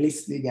of like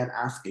listening and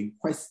asking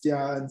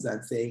questions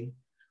and saying,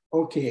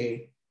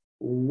 okay,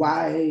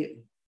 why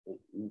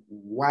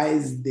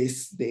is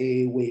this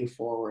the way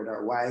forward,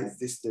 or why is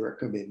this the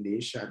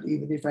recommendation,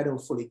 even if I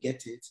don't fully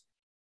get it,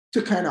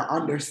 to kind of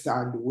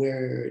understand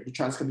where the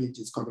trans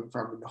community is coming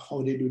from and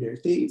how they do their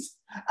things.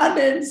 And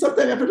then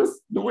sometimes you have to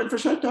just know when to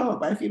shut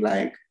up. I feel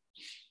like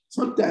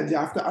sometimes you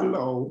have to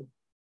allow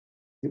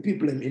the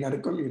people in the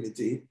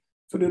community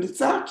to do the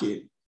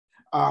talking.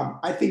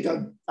 I think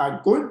a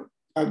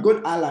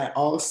good ally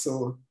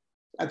also,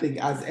 I think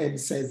as Ed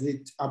says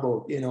it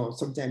about, you know,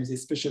 sometimes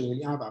especially when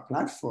you have a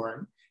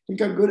platform, I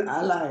think a good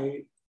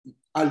ally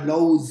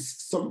allows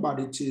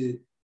somebody to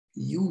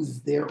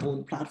use their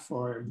own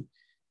platform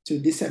to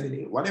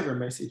disseminate whatever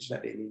message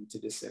that they need to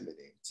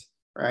disseminate,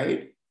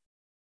 right?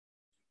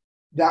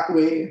 That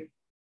way,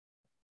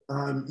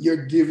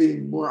 you're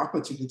giving more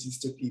opportunities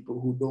to people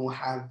who don't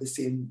have the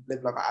same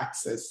level of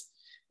access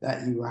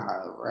that you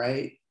have,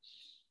 right?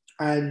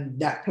 And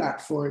that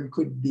platform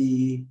could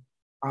be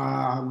for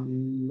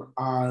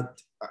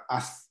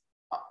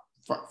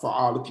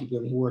all the people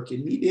who work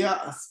in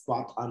media, a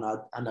spot on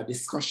a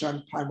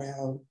discussion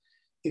panel.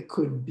 It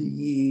could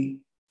be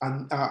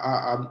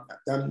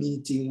a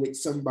meeting with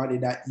somebody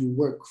that you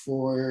work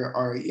for,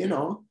 or, you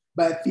know,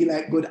 but I feel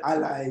like good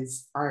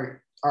allies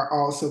are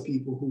also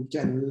people who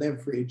can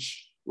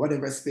leverage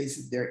whatever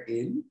spaces they're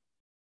in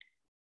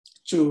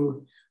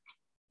to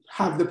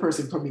have the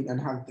person come in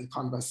and have the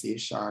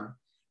conversation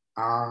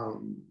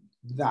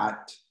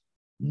that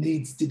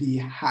needs to be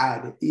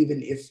had,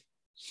 even if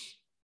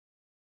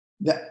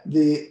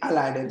the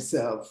ally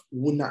themselves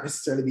would not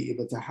necessarily be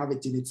able to have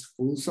it in its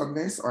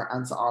fulsomeness or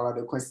answer all of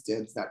the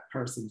questions that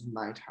persons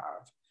might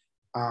have.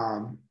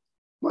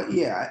 But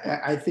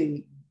yeah, I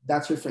think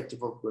that's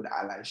reflective of good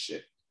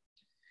allyship.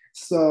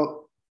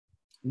 So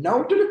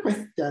now to the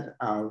question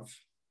of,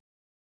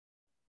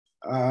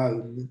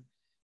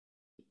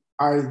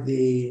 are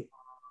they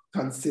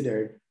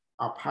considered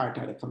a part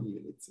of the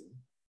community?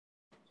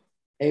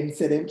 And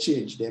said them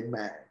change their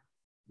mind,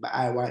 but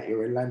I want a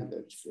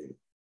London thing.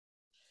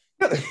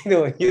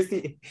 No, you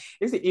see,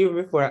 even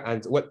before I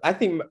answer, well, I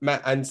think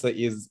my answer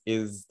is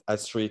a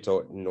straight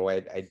out no.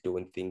 I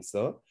don't think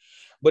so.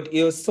 But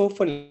it was so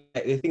funny,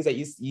 like, the things that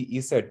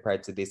you said prior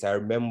to this. I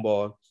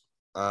remember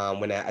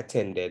when I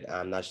attended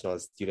National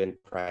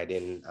Student Pride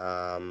in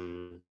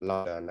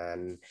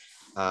London,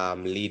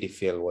 and Lady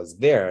Phil was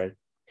there.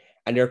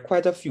 And there are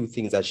quite a few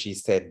things that she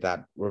said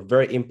that were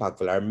very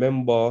impactful. I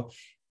remember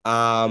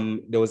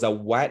there was a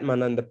white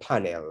man on the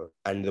panel,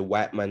 and the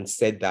white man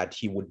said that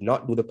he would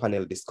not do the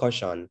panel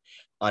discussion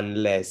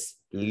unless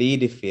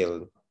Lady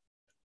Phil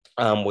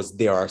was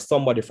there, or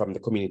somebody from the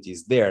community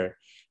is there,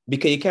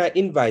 because you can't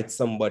invite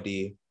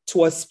somebody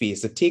to a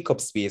space, to take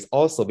up space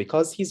also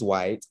because he's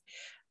white,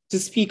 to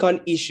speak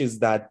on issues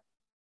that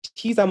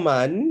he's a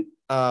man,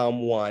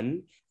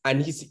 one,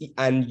 and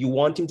you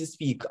want him to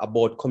speak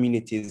about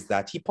communities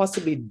that he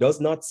possibly does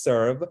not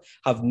serve,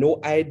 have no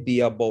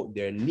idea about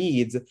their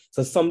needs.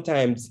 So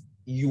sometimes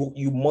you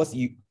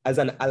as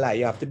an ally,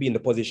 you have to be in the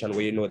position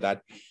where you know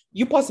that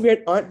you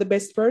possibly aren't the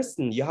best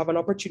person. You have an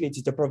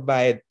opportunity to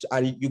provide,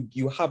 and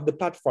you have the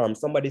platform.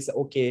 Somebody say,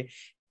 okay,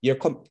 you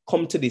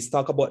come to this,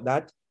 talk about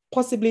that.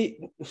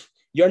 Possibly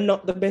you're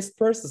not the best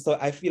person. So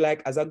I feel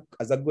like as a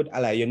good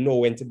ally, you know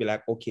when to be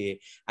like, okay,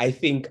 I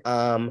think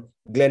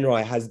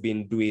Glenroy has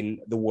been doing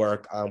the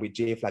work with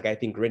J-Flag. I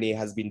think Renee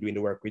has been doing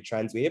the work with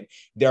Transwave.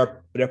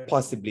 They're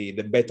possibly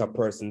the better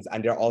persons,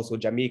 and they're also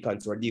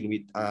Jamaicans who are dealing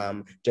with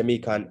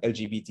Jamaican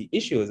LGBT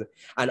issues.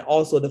 And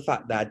also the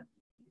fact that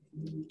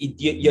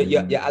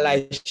your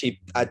allyship,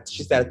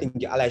 she said, I think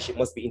your allyship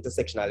must be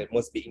intersectional, it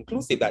must be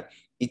inclusive, that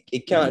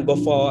it can't go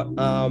for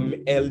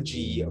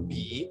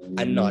LGB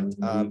and not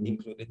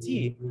include the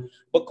T.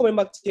 But coming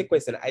back to your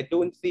question, I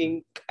don't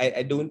think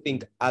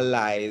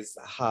allies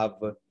have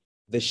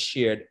the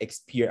shared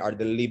experience or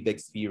the lived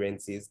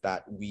experiences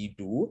that we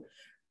do.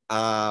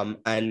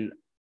 And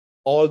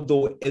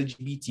although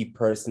LGBT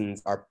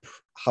persons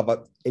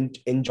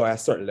enjoy a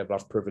certain level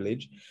of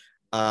privilege,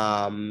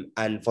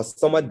 and for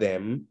some of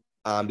them,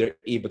 they're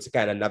able to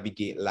kind of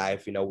navigate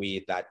life in a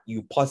way that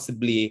you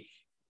possibly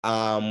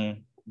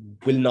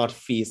will not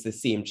face the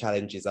same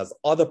challenges as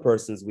other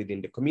persons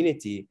within the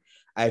community.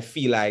 I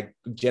feel like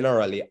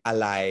generally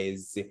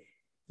allies,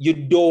 you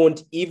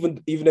don't,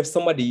 even if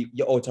somebody,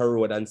 you're out a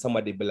road and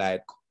somebody be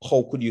like,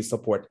 how could you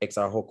support X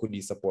or how could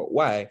you support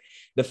Y?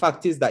 The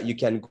fact is that you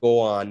can go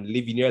on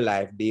living your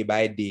life day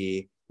by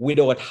day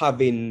without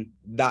having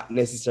that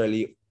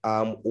necessarily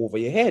over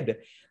your head.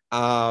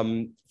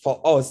 For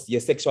us,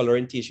 your sexual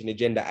orientation, your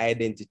gender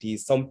identity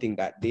is something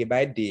that day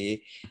by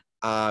day,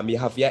 you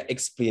have to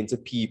explain to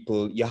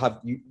people. You have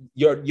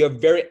your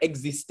very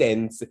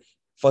existence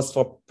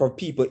for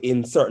people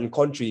in certain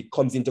country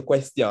comes into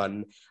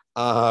question.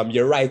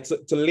 Your right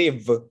to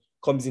live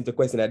comes into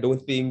question. I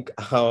don't think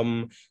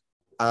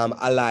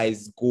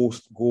allies go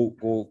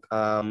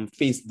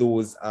face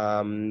those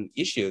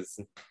issues.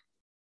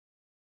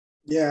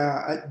 Yeah,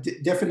 I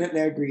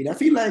definitely agreed. I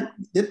feel like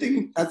the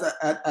thing, as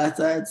I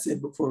had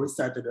said before we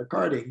started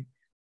recording,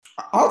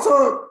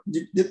 also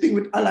the thing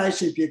with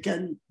allyship, you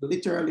can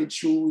literally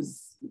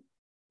choose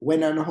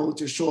when and how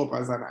to show up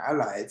as an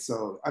ally.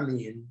 So, I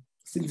mean,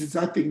 since it's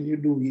a thing you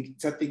do,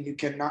 it's a thing you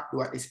cannot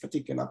do at this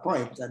particular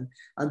point. And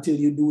until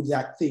you do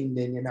that thing,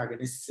 then you're not going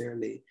to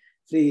necessarily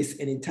face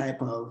any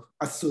type of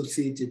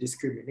associated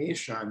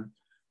discrimination.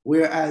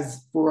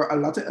 Whereas for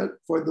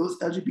for those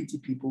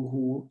LGBT people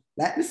who,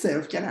 like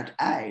myself, cannot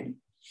hide,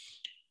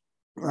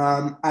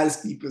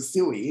 as people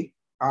say,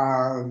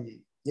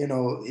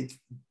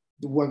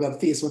 we're going to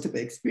face whatever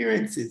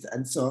experiences.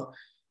 And so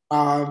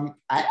I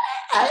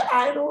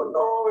don't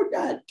know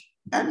that.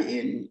 I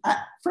mean,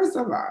 first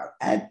of all,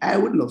 I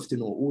would love to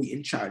know who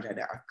in charge of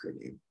the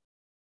acronym.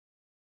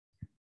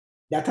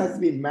 That has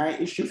been my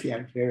issue for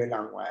a very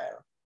long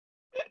while.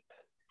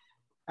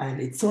 And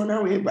it's on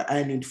our way, but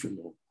I need to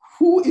know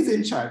who is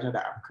in charge of the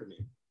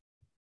acronym.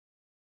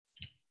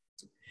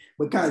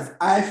 Because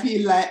I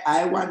feel like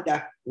I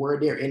wonder, were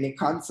there any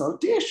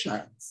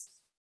consultations?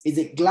 Is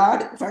it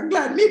GLAAD? If I'm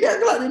GLAAD, maybe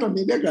I'm GLAAD,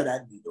 maybe I'm GLAAD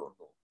and we don't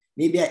know.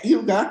 Maybe I'm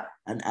ILGA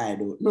and I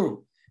don't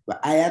know.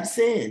 But I am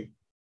saying,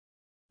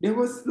 there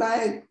was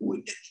like,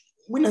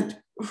 when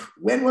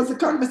was the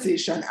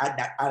conversation at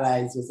that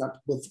Allies was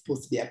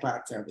supposed to be a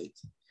part of it?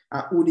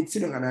 Who did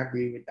sit down and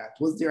agree with that?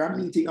 Was there a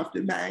meeting of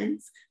the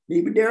minds?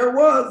 Maybe there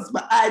was,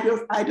 but I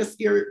just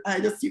see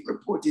it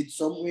reported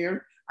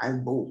somewhere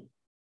and boom,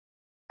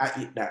 I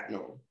eat that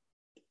now.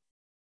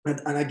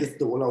 And I guess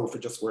the whole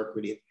outfit just work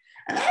with it.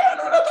 And I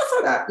don't know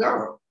how that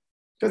go.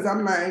 Because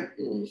I'm like,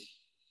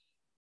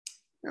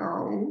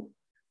 no.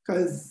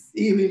 Because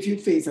even if you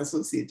face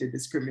associated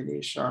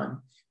discrimination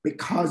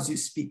because you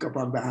speak up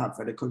on behalf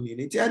of the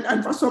community,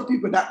 and for some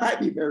people that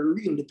might be very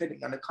real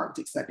depending on the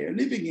context that they're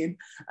living in,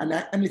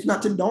 and it's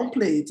not to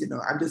downplay it,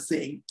 I'm just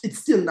saying it's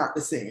still not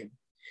the same.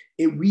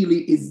 It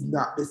really is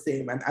not the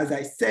same. And as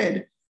I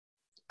said,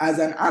 as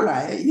an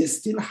ally, you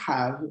still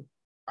have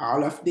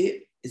all of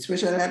the,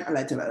 especially an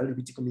ally to the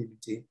LGBT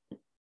community,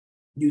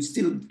 you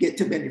still get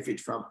to benefit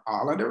from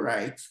all of the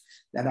rights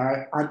that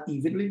are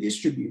unevenly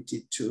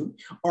distributed to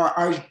or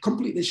are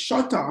completely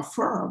shut off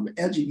from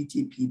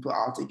LGBT people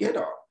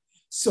altogether.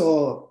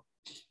 So,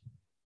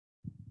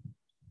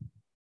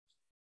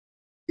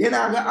 you're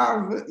not gonna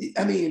have,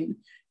 I mean,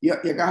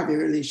 you're gonna have your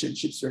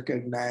relationships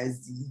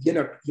recognized,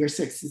 your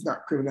sex is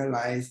not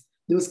criminalized,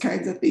 those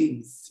kinds of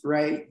things,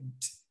 right?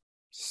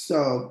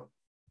 So,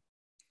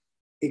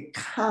 it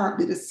can't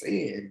be the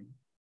same,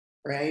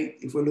 right?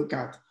 If we look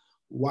at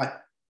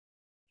what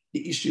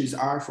the issues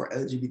are for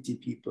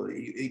LGBT people.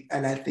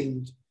 And I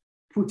think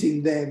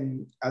putting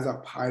them as a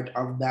part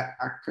of that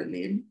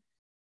acronym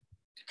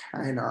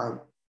kind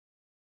of,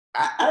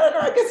 I don't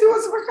know, I guess it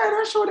was for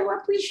kind of show them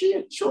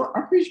appreciate.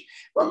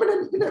 But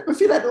I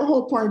feel like the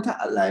whole point of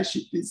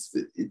allyship is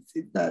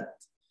that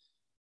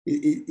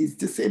it's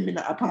to say me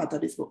not a part of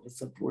this, but we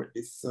support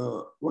this.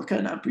 So what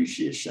kind of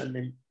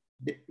appreciation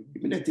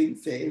I think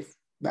safe,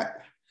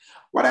 but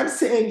what I'm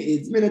saying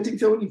is, I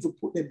think we need to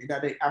put them in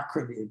the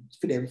acronym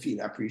for them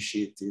feel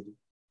appreciated.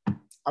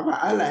 I'm an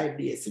ally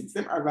there, since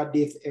them have a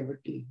day for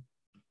everything.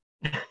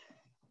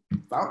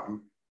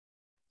 Something.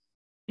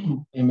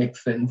 It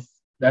makes sense.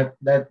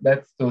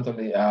 That's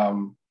totally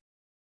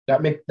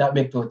that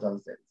make total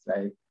sense.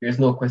 Like there's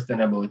no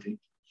question about it.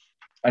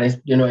 And it's,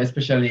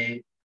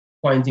 especially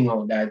pointing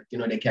out that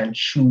they can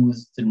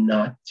choose to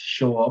not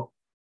show up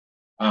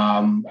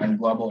and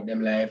go about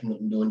them life,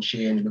 nothing don't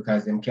change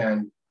because them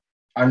can.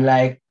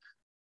 Unlike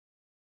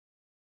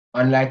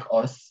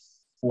us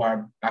who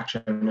are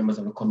actual members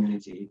of the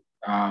community,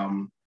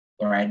 our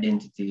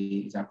identity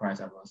is a part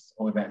of us,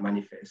 however it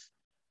manifests.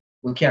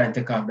 We can't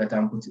take off that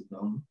and put it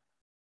down,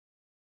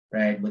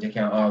 right? But you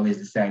can always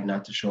decide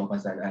not to show up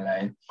as an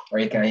ally, or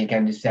you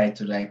can decide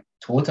to like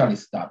totally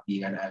stop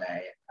being an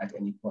ally at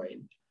any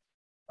point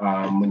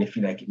when you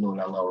feel like it no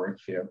longer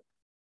works for you.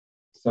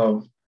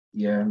 So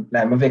yeah,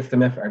 like I'm vexed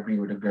if I agree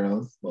with the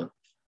girls, but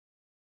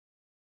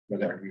I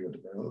agree with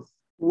the girls.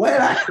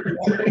 Well,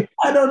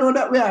 I don't know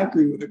that we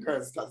agree with the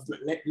girls because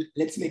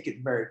let's make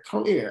it very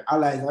clear.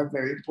 Allies are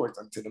very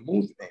important to the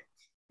movement.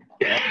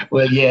 Right?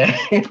 Well, yeah.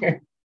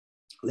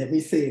 Let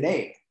me say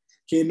that.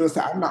 Okay,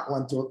 so I'm not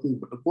one to agree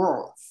with the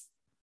girls,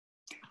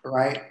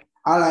 right?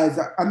 Allies,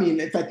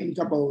 if I think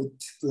about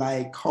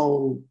like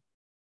how,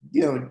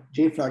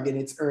 J-Flag in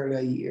its earlier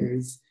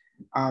years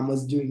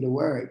was doing the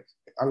work,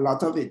 a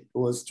lot of it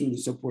was through the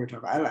support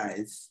of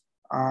allies.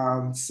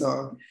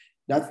 So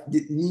that's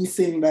me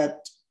saying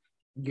that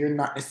you're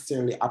not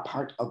necessarily a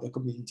part of the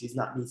community. It's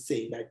not me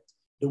saying that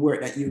the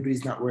work that you do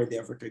is not worthy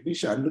of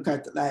recognition. Look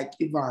at like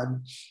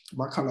Yvonne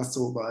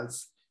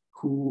McCullough-Sobers,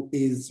 who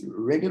is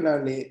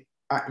regularly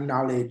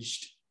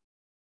acknowledged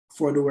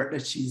for the work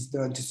that she's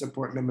done to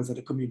support members of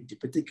the community,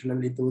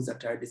 particularly those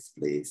that are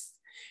displaced.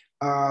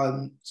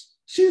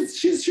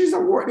 She's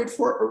awarded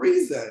for a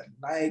reason.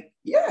 Like,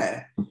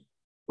 yeah,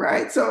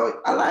 right?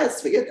 So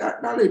allies forget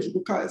that knowledge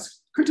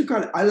because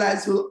critical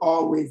allies will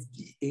always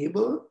be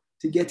able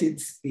to get in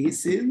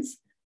spaces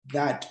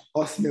that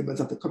us members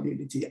of the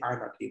community are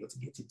not able to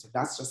get into.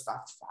 That's just a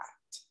fact.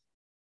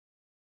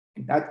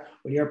 That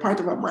when you're part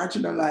of a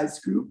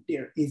marginalized group,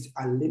 there is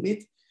a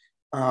limit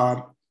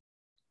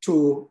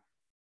to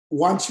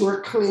once you're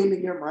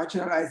claiming your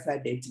marginalized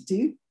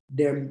identity,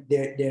 there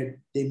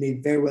may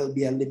very well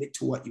be a limit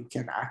to what you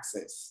can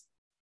access.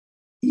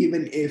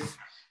 Even if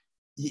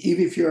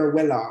you're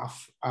well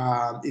off,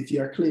 if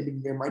you're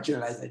claiming your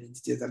marginalized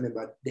identity as a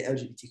member of the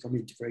LGBT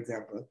community, for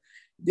example,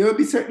 there will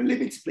be certain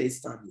limits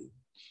placed on you,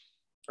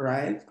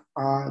 right?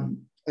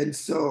 And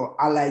so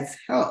allies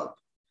help,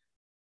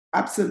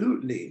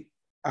 absolutely.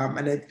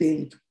 And I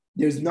think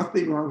there's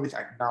nothing wrong with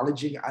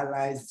acknowledging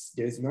allies.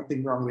 There's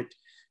nothing wrong with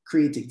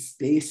creating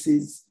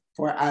spaces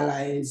for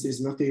allies.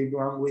 There's nothing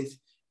wrong with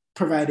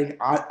providing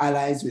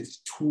allies with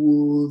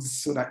tools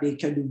so that they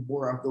can do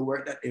more of the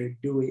work that they're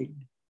doing.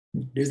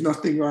 There's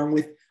nothing wrong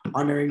with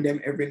honoring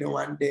them every now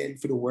and then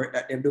for the work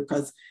that they do,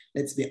 because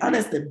let's be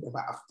honest, they never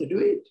have to do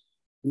it.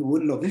 We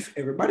would love if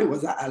everybody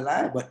was an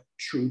ally, but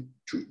truth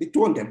be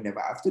told, them never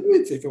have to do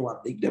it. So if you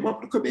want to big them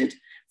up to commit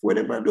for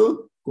them to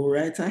do, go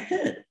right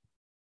ahead.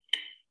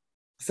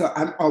 So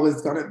I'm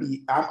always gonna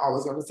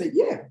say,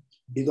 yeah,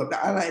 big up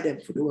the ally them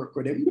for the work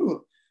for them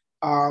do.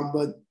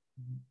 But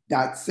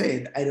that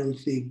said, I don't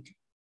think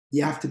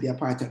you have to be a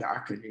part of the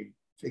acronym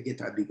to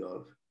get a big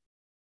up.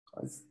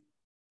 Because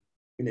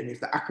even if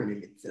the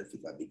acronym itself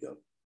is a big up.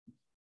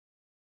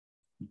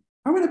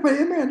 I'm gonna put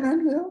your man,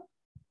 Landville.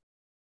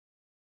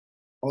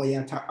 Oh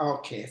yeah,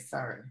 okay,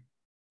 sorry.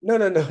 No.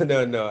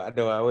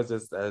 I was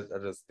just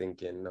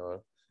thinking,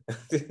 no.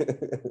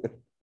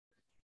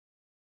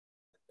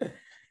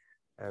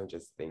 I'm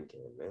just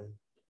thinking, man.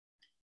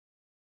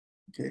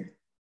 Okay.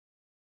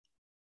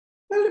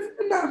 Well, if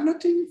we have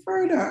nothing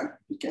further,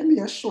 it can be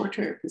a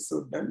shorter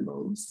episode than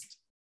most.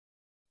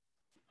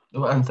 Do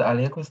you answer all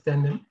your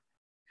questions then?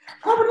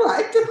 I would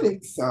like to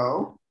think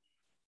so.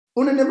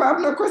 Una never have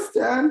no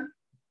question.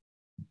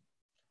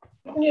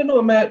 You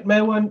know,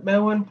 my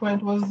one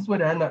point was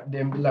whether or not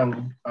them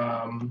belong,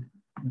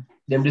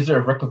 them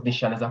deserve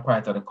recognition as a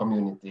part of the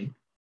community.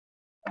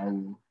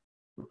 And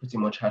we pretty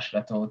much hash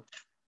that out.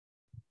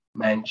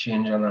 Mind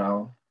change and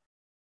all.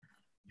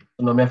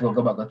 So now I have to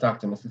go back and talk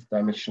to my sister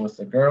and make sure she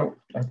say, girl,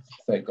 that's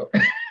psycho.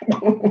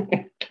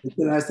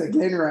 I said,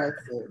 Glenn Rice.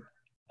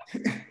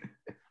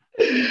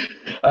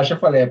 I should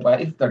follow up on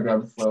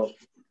Instagram, so.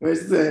 I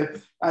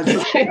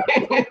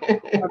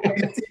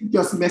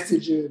just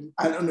messaging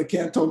and on the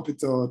can't thump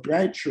it out,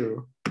 right?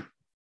 True.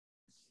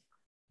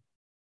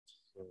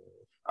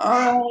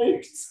 All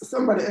right,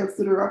 somebody else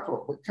to the wrap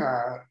up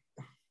because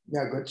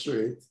yeah, go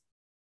through it.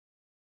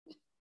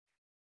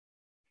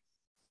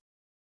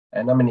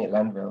 I nominate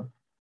Landville.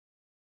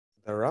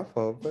 The wrap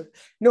up.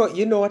 No,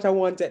 you know what I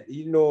wanted.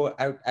 You know,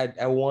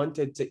 I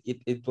wanted to.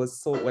 It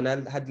was so when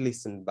I had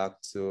listened back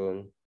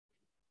to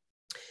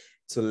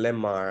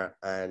Lemar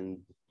and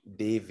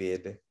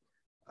David,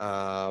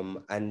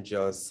 and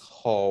just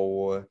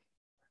how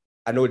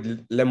I know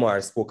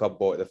Lemar spoke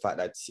about the fact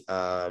that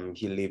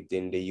he lived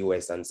in the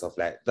US and stuff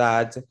like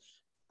that.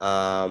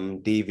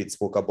 David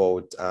spoke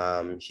about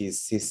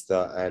his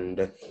sister,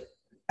 and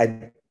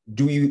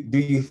do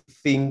you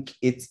think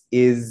it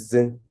is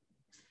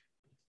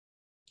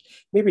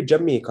maybe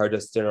Jamaica,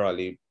 just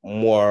generally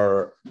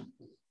more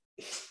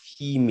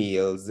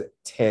females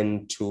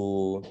tend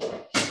to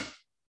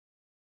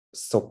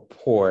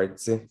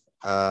support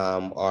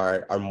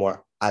or are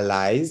more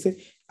allies,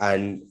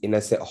 and in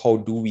a sense, how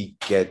do we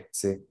get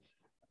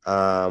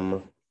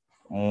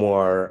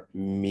more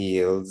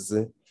males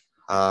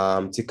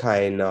to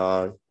kind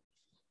of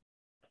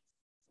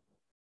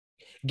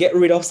get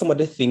rid of some of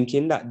the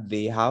thinking that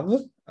they have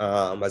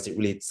as it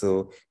relates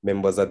to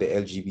members of the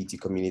LGBT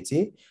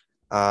community,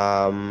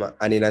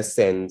 and in a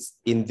sense,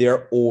 in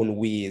their own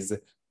ways,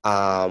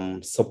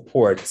 begin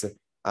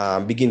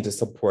to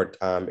support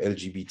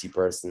LGBT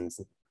persons?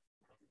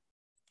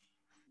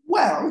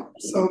 Well,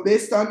 so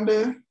based on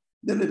the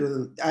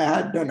little I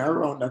had done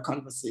around the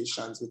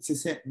conversations with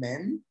cis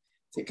men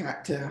to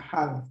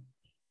have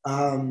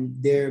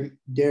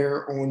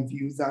their own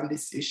views on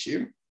this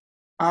issue,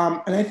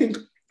 and I think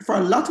for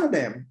a lot of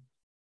them,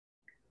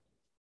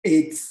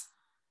 it's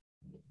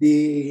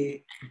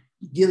the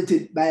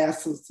guilty by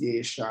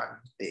association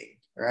thing,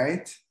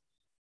 right?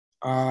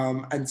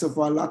 And so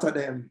for a lot of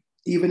them,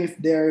 even if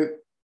they're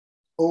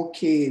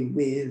okay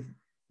with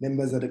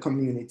members of the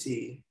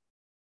community,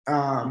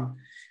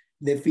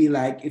 they feel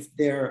like if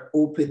they're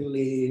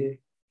openly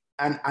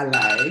an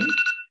ally,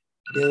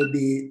 they'll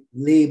be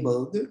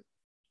labeled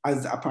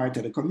as a part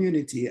of the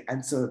community.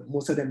 And so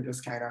most of them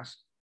just kind of,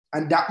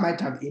 and that might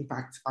have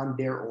impact on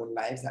their own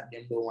lives that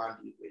they don't want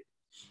to deal with.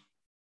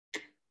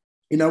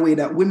 In a way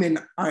that women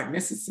aren't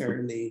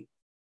necessarily,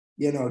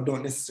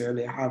 don't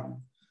necessarily have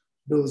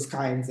those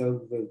kinds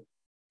of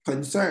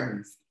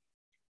concerns.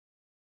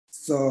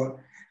 So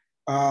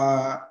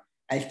I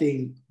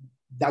think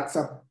that's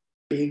a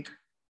big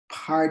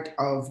part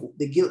of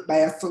the guilt by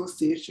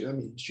association. I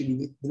mean, should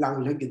be the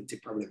language of guilty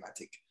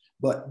problematic,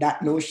 but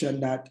that notion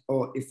that,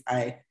 if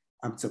I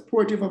am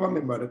supportive of a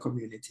member of the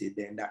community,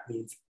 then that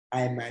means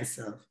I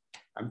myself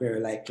am very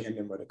likely a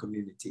member of the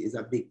community is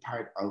a big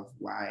part of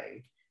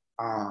why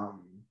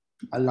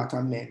a lot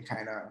of men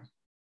kind of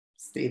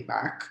stay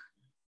back,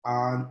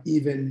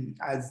 even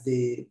as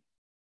they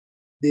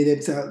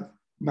themselves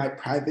might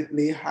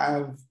privately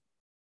have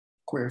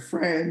queer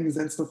friends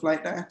and stuff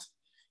like that.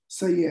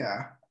 So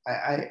yeah,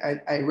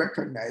 I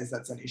recognize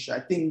that's an issue.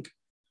 I think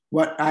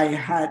one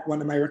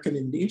of my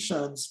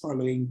recommendations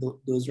following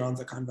those rounds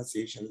of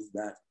conversations is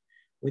that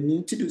we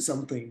need to do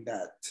something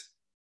that,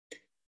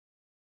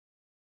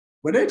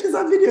 whether it is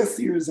a video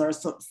series or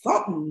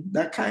something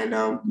that kind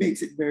of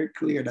makes it very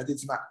clear that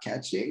it's not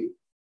catching,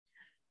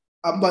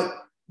 but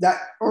that,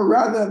 or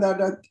rather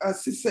that a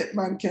cis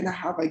man can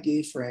have a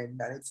gay friend,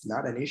 that it's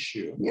not an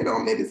issue.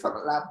 Maybe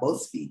something like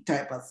BuzzFeed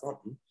type or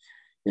something,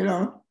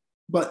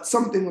 but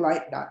something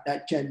like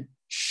that can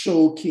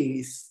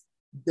showcase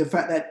the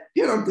fact that,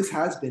 this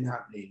has been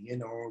happening.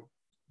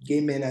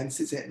 Gay men and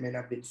cis men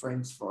have been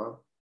friends for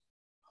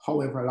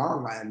however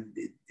long, and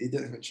it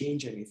doesn't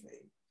change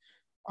anything.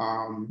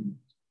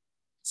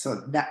 So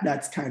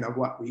that's kind of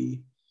one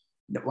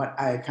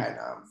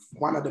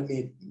of the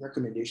main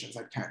recommendations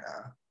I kind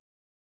of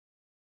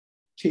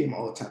came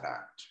out of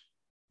that.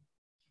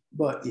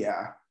 But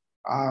yeah,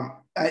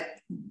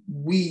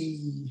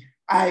 we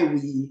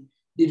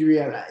did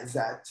realize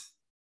that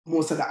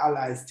most of the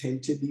allies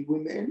tend to be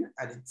women,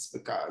 and it's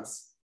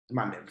because the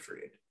man them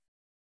afraid.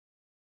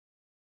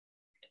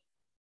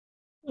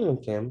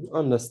 Okay,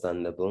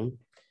 understandable.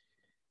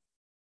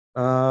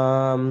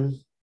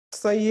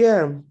 So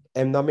yeah,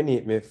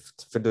 nominate me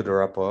for do the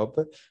wrap up.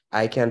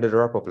 I can do the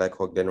wrap up like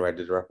how Glenroy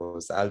did the wrap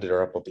up. So I'll do the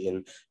wrap up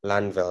in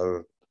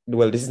Landville.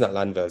 well, this is not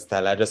Lanville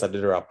style. I just had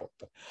to wrap up.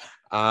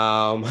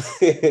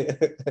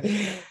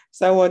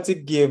 So I want to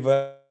give,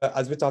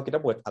 as we're talking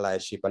about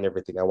allyship and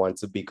everything, I want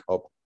to pick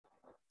up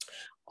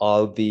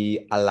all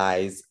the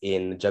allies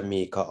in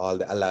Jamaica, all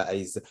the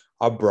allies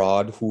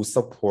abroad who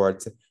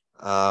support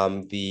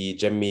the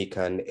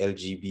Jamaican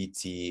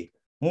LGBT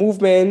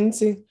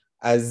movement.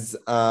 As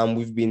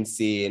we've been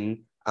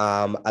saying,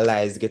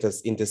 allies get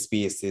us into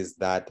spaces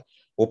that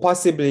we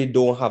possibly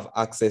don't have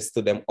access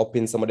to them,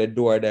 open some of the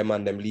door them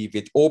and them leave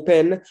it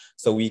open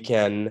so we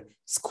can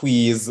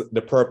squeeze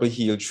the purple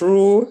heel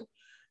through.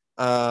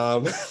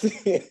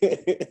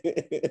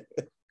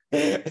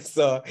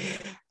 So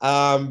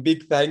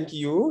big thank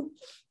you.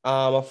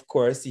 Of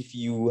course, if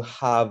you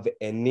have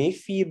any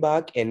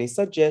feedback, any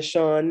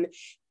suggestion,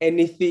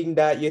 anything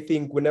that you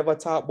think we never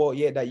talked about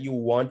yet that you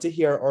want to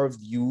hear our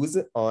views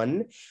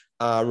on,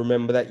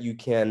 remember that you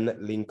can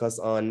link us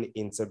on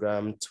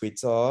Instagram,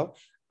 Twitter,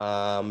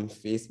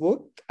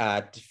 Facebook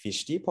at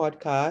Fish Tea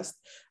Podcast,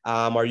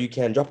 or you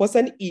can drop us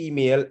an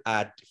email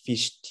at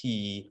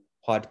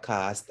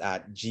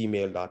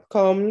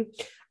fishteapodcast@gmail.com.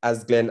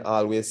 As Glenn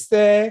always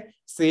say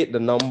the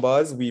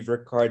numbers, we've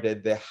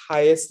recorded the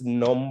highest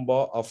number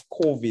of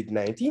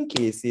COVID-19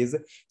 cases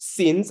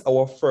since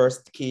our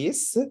first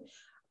case.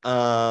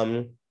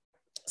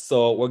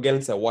 So we're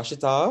going to wash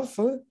it off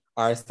or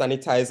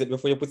sanitize it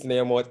before you put it in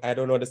your mouth. I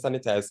don't know the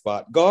sanitize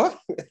part. Go.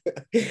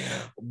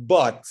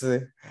 But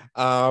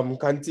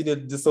continue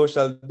the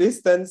social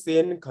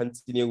distancing,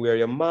 continue wear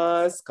your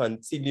mask,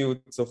 continue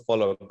to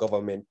follow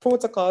government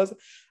protocols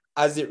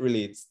as it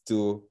relates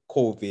to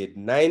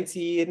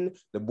COVID-19.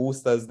 The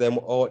boosters them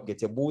out,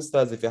 get your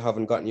boosters. If you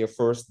haven't gotten your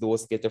first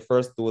dose, get your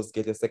first dose,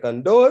 get your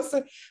second dose.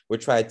 We're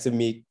trying to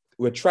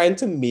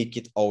make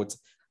it out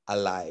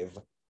alive.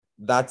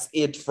 That's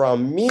it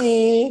from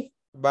me.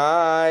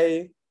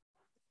 Bye.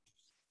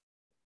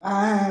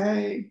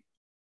 Bye.